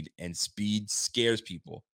speed, and speed scares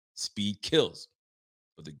people. Speed kills.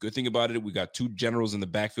 But the good thing about it, we got two generals in the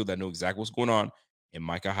backfield that know exactly what's going on, and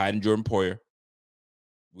Micah Hyde and Jordan Poyer.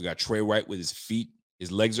 We got Trey White with his feet. His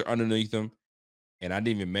legs are underneath him. And I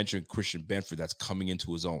didn't even mention Christian Benford that's coming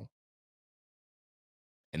into his own.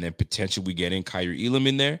 And then potentially we get in Kyrie Elam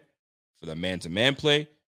in there for the man-to-man play.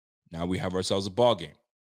 Now we have ourselves a ball game.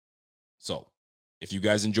 So if you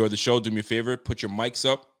guys enjoyed the show, do me a favor, put your mics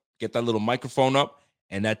up, get that little microphone up,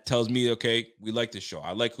 and that tells me, okay, we like this show.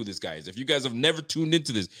 I like who this guy is. If you guys have never tuned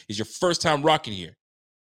into this, it's your first time rocking here,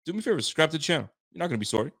 do me a favor, subscribe to the channel. You're not going to be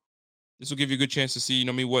sorry. This will give you a good chance to see, you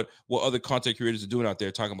know what other content creators are doing out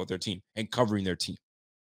there talking about their team and covering their team.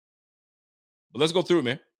 But let's go through it,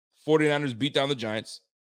 man. 49ers beat down the Giants.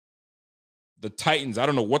 The Titans, I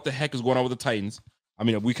don't know what the heck is going on with the Titans. I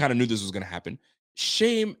mean, we kind of knew this was going to happen.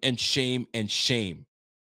 Shame and shame and shame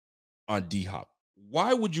on D-Hop.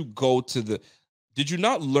 Why would you go to the... Did you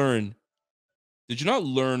not learn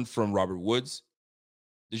from Robert Woods?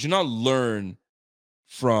 Did you not learn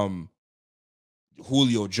from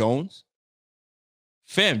Julio Jones?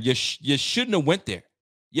 Fam, you shouldn't have went there.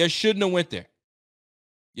 You shouldn't have went there.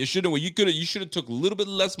 You shouldn't have. You should have took a little bit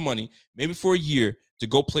less money, maybe for a year, to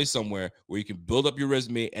go play somewhere where you can build up your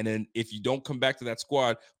resume. And then if you don't come back to that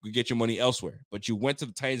squad, we get your money elsewhere. But you went to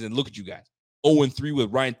the Titans, and look at you guys. 0-3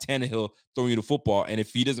 with Ryan Tannehill throwing you the football. And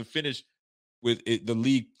if he doesn't finish with the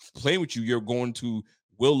league playing with you, you're going to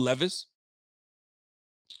Will Levis.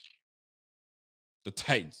 The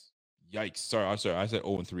Titans. Yikes. Sorry. I said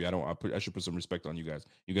 0-3. I should put some respect on you guys.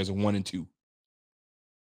 You guys are 1-2.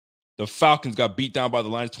 The Falcons got beat down by the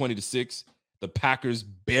Lions 20-6. The Packers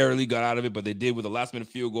barely got out of it, but they did with a last-minute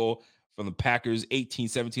field goal from the Packers,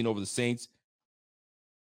 18-17 over the Saints.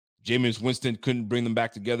 Jameis Winston couldn't bring them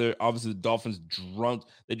back together. Obviously, the Dolphins drunk.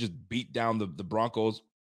 They just beat down the Broncos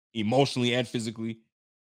emotionally and physically.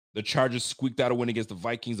 The Chargers squeaked out a win against the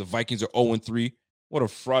Vikings. The Vikings are 0-3. What a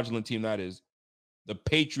fraudulent team that is. The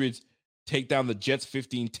Patriots take down the Jets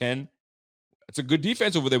 15-10. It's a good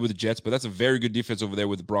defense over there with the Jets, but that's a very good defense over there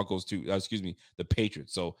with the Broncos too. The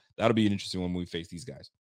Patriots. So that'll be an interesting one when we face these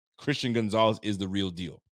guys. Christian Gonzalez is the real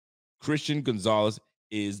deal.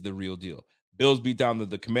 Bills beat down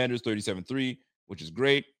the Commanders 37-3, which is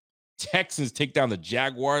great. Texans take down the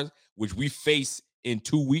Jaguars which we face in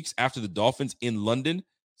 2 weeks after the Dolphins in London.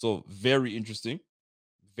 So very interesting.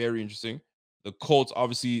 Very interesting. The Colts,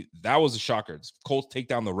 obviously, that was a shocker. Colts take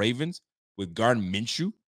down the Ravens with Gardner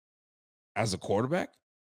Minshew as a quarterback.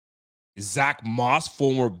 Zach Moss,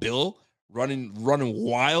 former Bill, running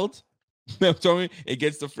wild.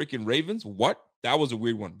 Against the freaking Ravens. What? That was a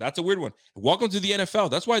weird one. That's a weird one. Welcome to the NFL.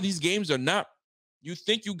 That's why these games are not, you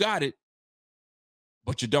think you got it,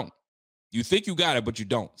 but you don't. You think you got it, but you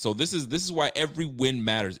don't. So this is why every win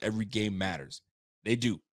matters. Every game matters. They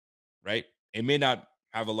do, right? It may not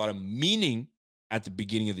have a lot of meaning at the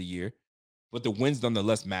beginning of the year, but the wins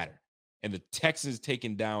nonetheless matter. And the Texans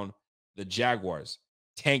taking down the Jaguars.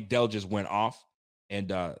 Tank Dell just went off.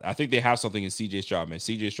 And I think they have something in C.J. Stroud, man.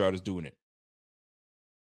 C.J. Stroud is doing it.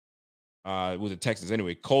 With the Texans.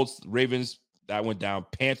 Anyway, Colts, Ravens, that went down.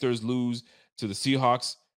 Panthers lose to the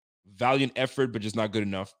Seahawks. Valiant effort, but just not good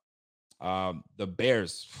enough. The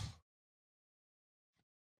Bears.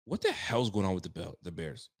 What the hell's going on with the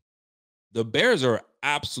Bears? The Bears are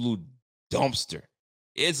absolute dumpster.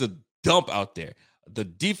 It's a dump out there. The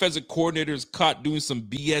defensive coordinator is caught doing some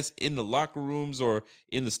BS in the locker rooms or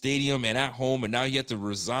in the stadium and at home, and now he had to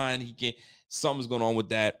resign. He can't. Something's going on with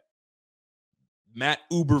that. Matt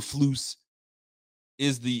Eberflus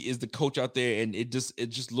is the coach out there, and it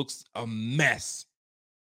just looks a mess.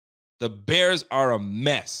 The Bears are a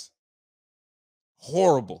mess.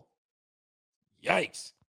 Horrible.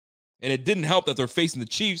 Yikes. And it didn't help that they're facing the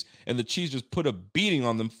Chiefs, and the Chiefs just put a beating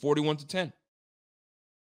on them 41-10.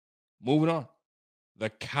 Moving on. The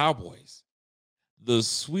Cowboys. The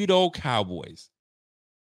sweet old Cowboys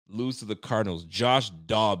lose to the Cardinals. Josh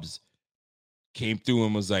Dobbs came through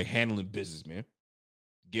and was like handling business, man.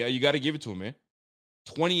 Yeah, you got to give it to him, man.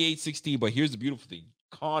 28-16, but here's the beautiful thing.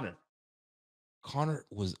 Connor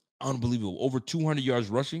was unbelievable. Over 200 yards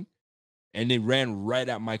rushing, and they ran right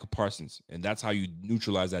at Michael Parsons, and that's how you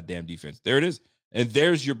neutralize that damn defense. There it is. And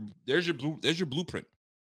there's your blueprint.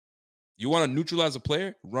 You want to neutralize a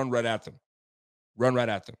player? Run right at them. Run right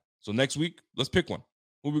at them. So next week, let's pick one.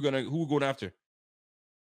 Who we going after?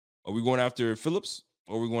 Are we going after Phillips?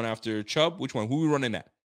 Or are we going after Chubb? Which one? Who are we running at?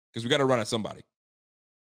 Because we got to run at somebody.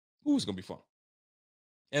 Ooh, it's going to be fun.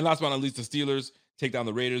 And last but not least, the Steelers take down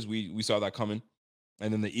the Raiders. We saw that coming.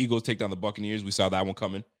 And then the Eagles take down the Buccaneers. We saw that one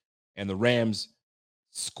coming. And the Rams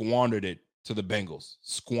squandered it to the Bengals.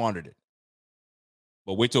 Squandered it.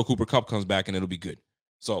 But wait till Cooper Kupp comes back and it'll be good.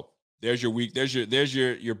 So there's your week. There's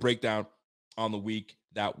your breakdown on the week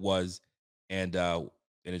that was. And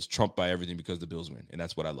it's trumped by everything because the Bills win. And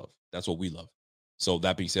that's what I love. That's what we love. So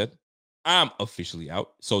that being said, I'm officially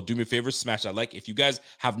out. So do me a favor, smash that like. If you guys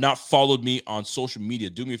have not followed me on social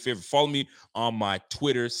media, do me a favor, follow me on my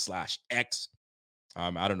Twitter/X.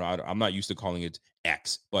 I don't know. I'm not used to calling it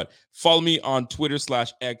X, but follow me on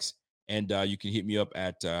Twitter/X, and you can hit me up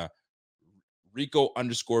at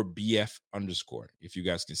Rico_BF_. If you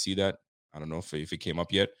guys can see that. I don't know if it came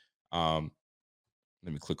up yet. Let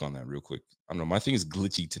me click on that real quick. I don't know. My thing is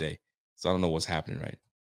glitchy today, so I don't know what's happening, right?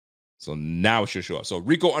 So now it should show up. So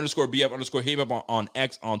Rico_BF_. Hit me up on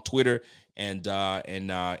X, on Twitter, and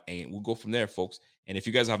we'll go from there, folks. And if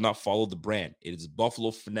you guys have not followed the brand, it is Buffalo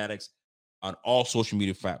Fanatics on all social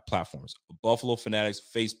media platforms. Buffalo Fanatics,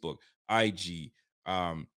 Facebook, IG,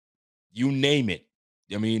 you name it.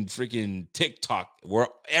 I mean, freaking TikTok. We're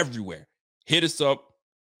everywhere. Hit us up,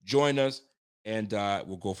 join us, and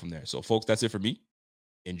we'll go from there. So, folks, that's it for me.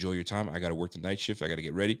 Enjoy your time. I got to work the night shift. I got to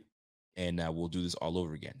get ready. And we'll do this all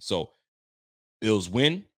over again. So, Bills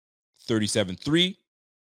win 37-3,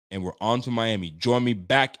 and we're on to Miami. Join me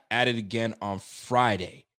back at it again on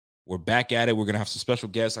Friday. We're back at it. We're going to have some special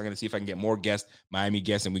guests. I'm going to see if I can get more guests, Miami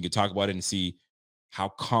guests, and we can talk about it and see how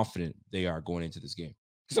confident they are going into this game.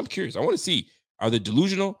 Because I'm curious. I want to see, are they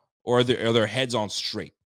delusional or are their heads on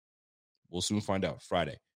straight? We'll soon find out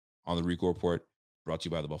Friday on the Rico Report, brought to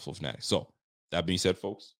you by the Buffalo Fanatics. So, that being said,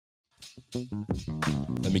 folks,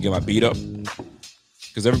 let me get my beat up.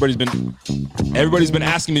 Because everybody's been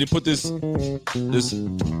asking me to put this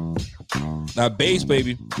that bass,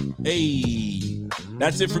 baby. Hey,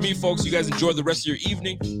 that's it for me, folks. You guys enjoy the rest of your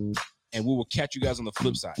evening, and we will catch you guys on the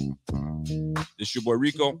flip side. This is your boy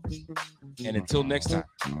Rico, and until next time,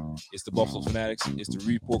 it's the Buffalo Fanatics. It's the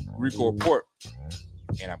Rico Report,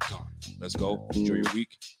 and I'm gone. Let's go. Enjoy your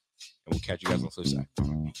week, and we'll catch you guys on the flip side.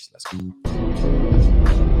 Peace. Let's go.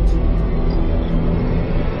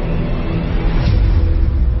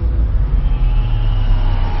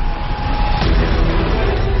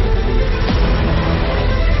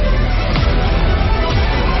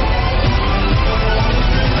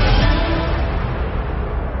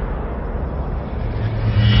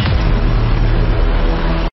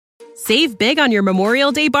 Save big on your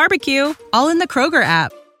Memorial Day barbecue, all in the Kroger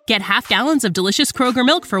app. Get half gallons of delicious Kroger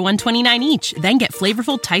milk for $1.29 each. Then get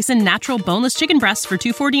flavorful Tyson natural boneless chicken breasts for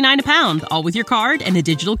 $2.49 a pound, all with your card and a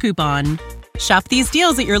digital coupon. Shop these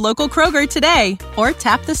deals at your local Kroger today, or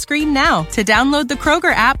tap the screen now to download the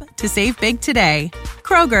Kroger app to save big today.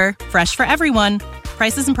 Kroger, fresh for everyone.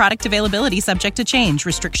 Prices and product availability subject to change.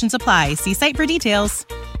 Restrictions apply. See site for details.